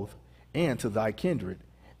 Aboth, and to thy kindred,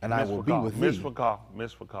 and I will be with thee.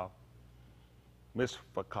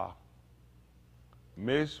 Mishpachah.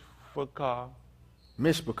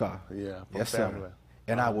 Yeah. Yes, sir.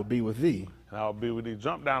 And I will be with thee. And I will be with thee.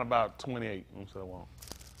 Jump down about 28.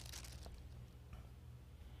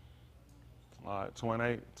 All right,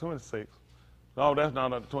 28, 26. No, that's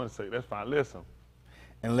not 26. That's fine. Listen.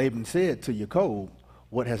 And Laban said to Jacob,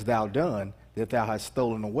 what hast thou done, that thou hast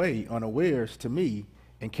stolen away unawares to me,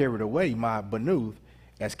 and carried away my Benuth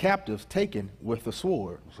as captives taken with the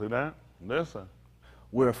sword? See that? Listen.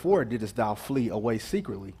 Wherefore didst thou flee away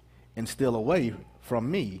secretly, and steal away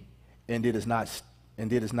from me, and didst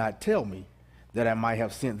not tell me, that I might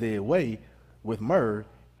have sent thee away with myrrh,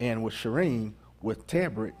 and with Shireen, with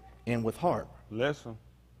tabret, and with harp? Listen.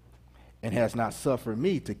 And hast not suffered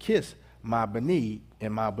me to kiss my Beni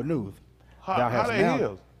and my Benuth. How they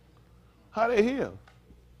heal? How they heal?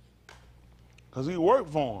 Because he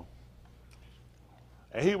worked for him.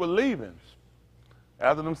 And he was leaving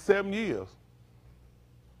after them 7 years.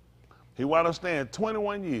 He wound up staying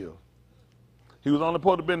 21 years. He was only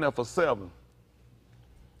supposed to be there for 7.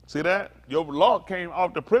 See that? Your law came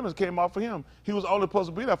off, the premise came off of him. He was only supposed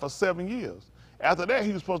to be there for 7 years. After that,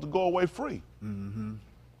 he was supposed to go away free. Mm-hmm.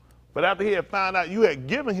 But after he had found out you had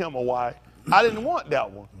given him a wife, I didn't want that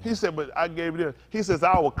one. He said, but I gave you this. He says,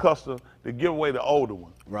 I was custom to give away the older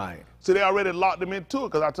one. Right. See, they already locked him into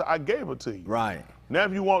it because I gave it to you. Right. Now,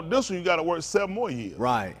 if you want this one, you got to work 7 more years.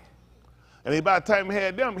 Right. And by the time he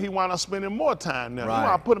had them, he wound up spending more time now. Right. He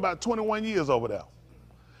wound up putting about 21 years over there.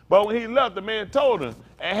 But when he left, the man told him,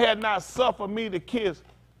 and had not suffered me to kiss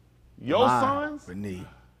your sons, Beneath.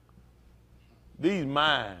 these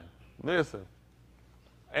mine. Listen.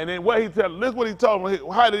 And then what he told, listen what he told him.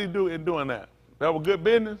 How did he do in doing that? That was good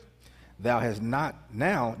business? Thou hast not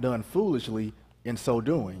now done foolishly in so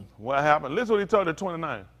doing. What happened? Listen what he told the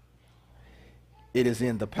 29. It is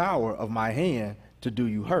in the power of my hand to do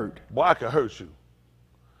you hurt. Boy, I can hurt you.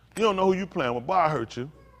 You don't know who you playing with. Boy, I hurt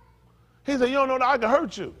you. He said, you don't know that I can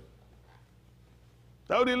hurt you.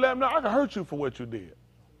 That what he let him know. I can hurt you for what you did.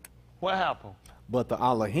 What happened? But the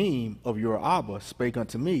Elohim of your Abba spake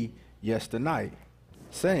unto me yesternight,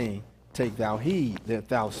 saying, take thou heed that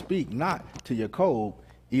thou speak not to Jacob,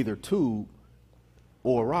 either Tub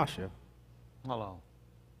or Rasha. Hold on.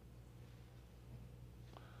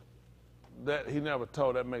 That he never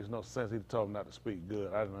told, that makes no sense. He told him not to speak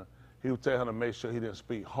good. I don't know. He would tell him to make sure he didn't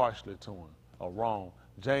speak harshly to him or wrong.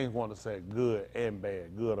 James wanted to say good and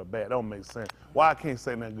bad, good or bad. That don't make sense. Why I can't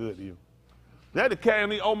say nothing good to you? That to carry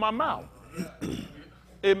me on my mouth.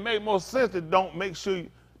 It make more sense to don't make sure you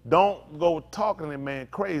don't go talking to that man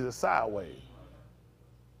crazy sideways.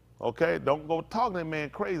 Okay? Don't go talking to that man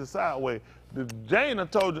crazy sideways. Jane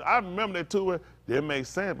told you, I remember that too, it makes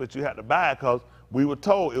sense, but you had to buy it because we were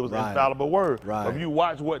told it was an infallible word. Right. If you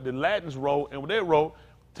watch what the Latins wrote, and what they wrote,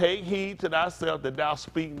 take heed to thyself that thou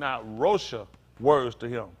speak not Rosha words to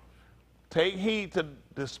him. Take heed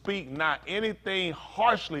to speak not anything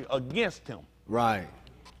harshly against him. Right.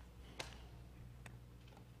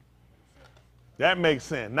 That makes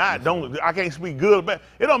sense. Not don't. I can't speak good or bad.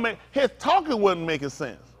 It don't make. His talking wasn't making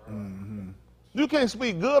sense. Mm-hmm. You can't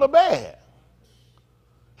speak good or bad.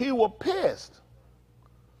 He was pissed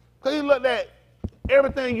because he looked at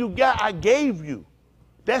everything you got. I gave you.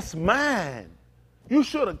 That's mine. You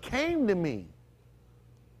should have came to me.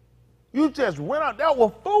 You just went out. That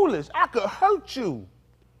was foolish. I could hurt you.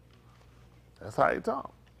 That's how he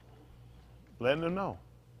talked. Letting them know.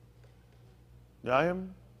 Y'all hear me?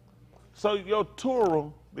 So your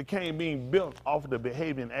Torah became being built off of the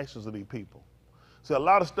behavior and actions of these people. See, a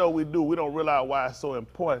lot of stuff we do, we don't realize why it's so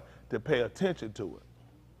important to pay attention to it.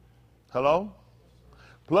 Hello?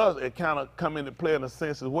 Plus, it kind of come into play in a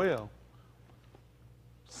sense as well.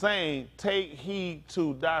 Saying, take heed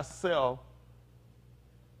to thyself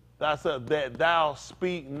that thou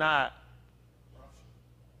speak not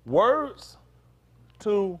words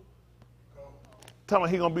to tell me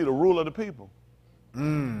he gonna be the ruler of the people.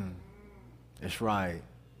 That's right.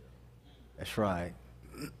 That's right.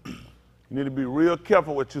 You need to be real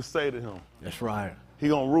careful what you say to him. That's right. He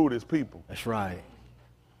gonna rule his people. That's right.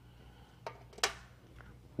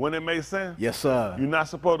 Wouldn't it make sense? Yes, sir. You're not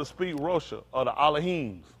supposed to speak Rosha or the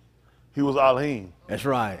Elohims. He was Elohim. That's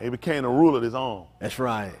right. He became the ruler of his own. That's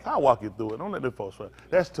right. I'll walk you through it. Don't let the folks right.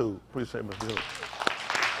 That's two. Appreciate Mr. Hill.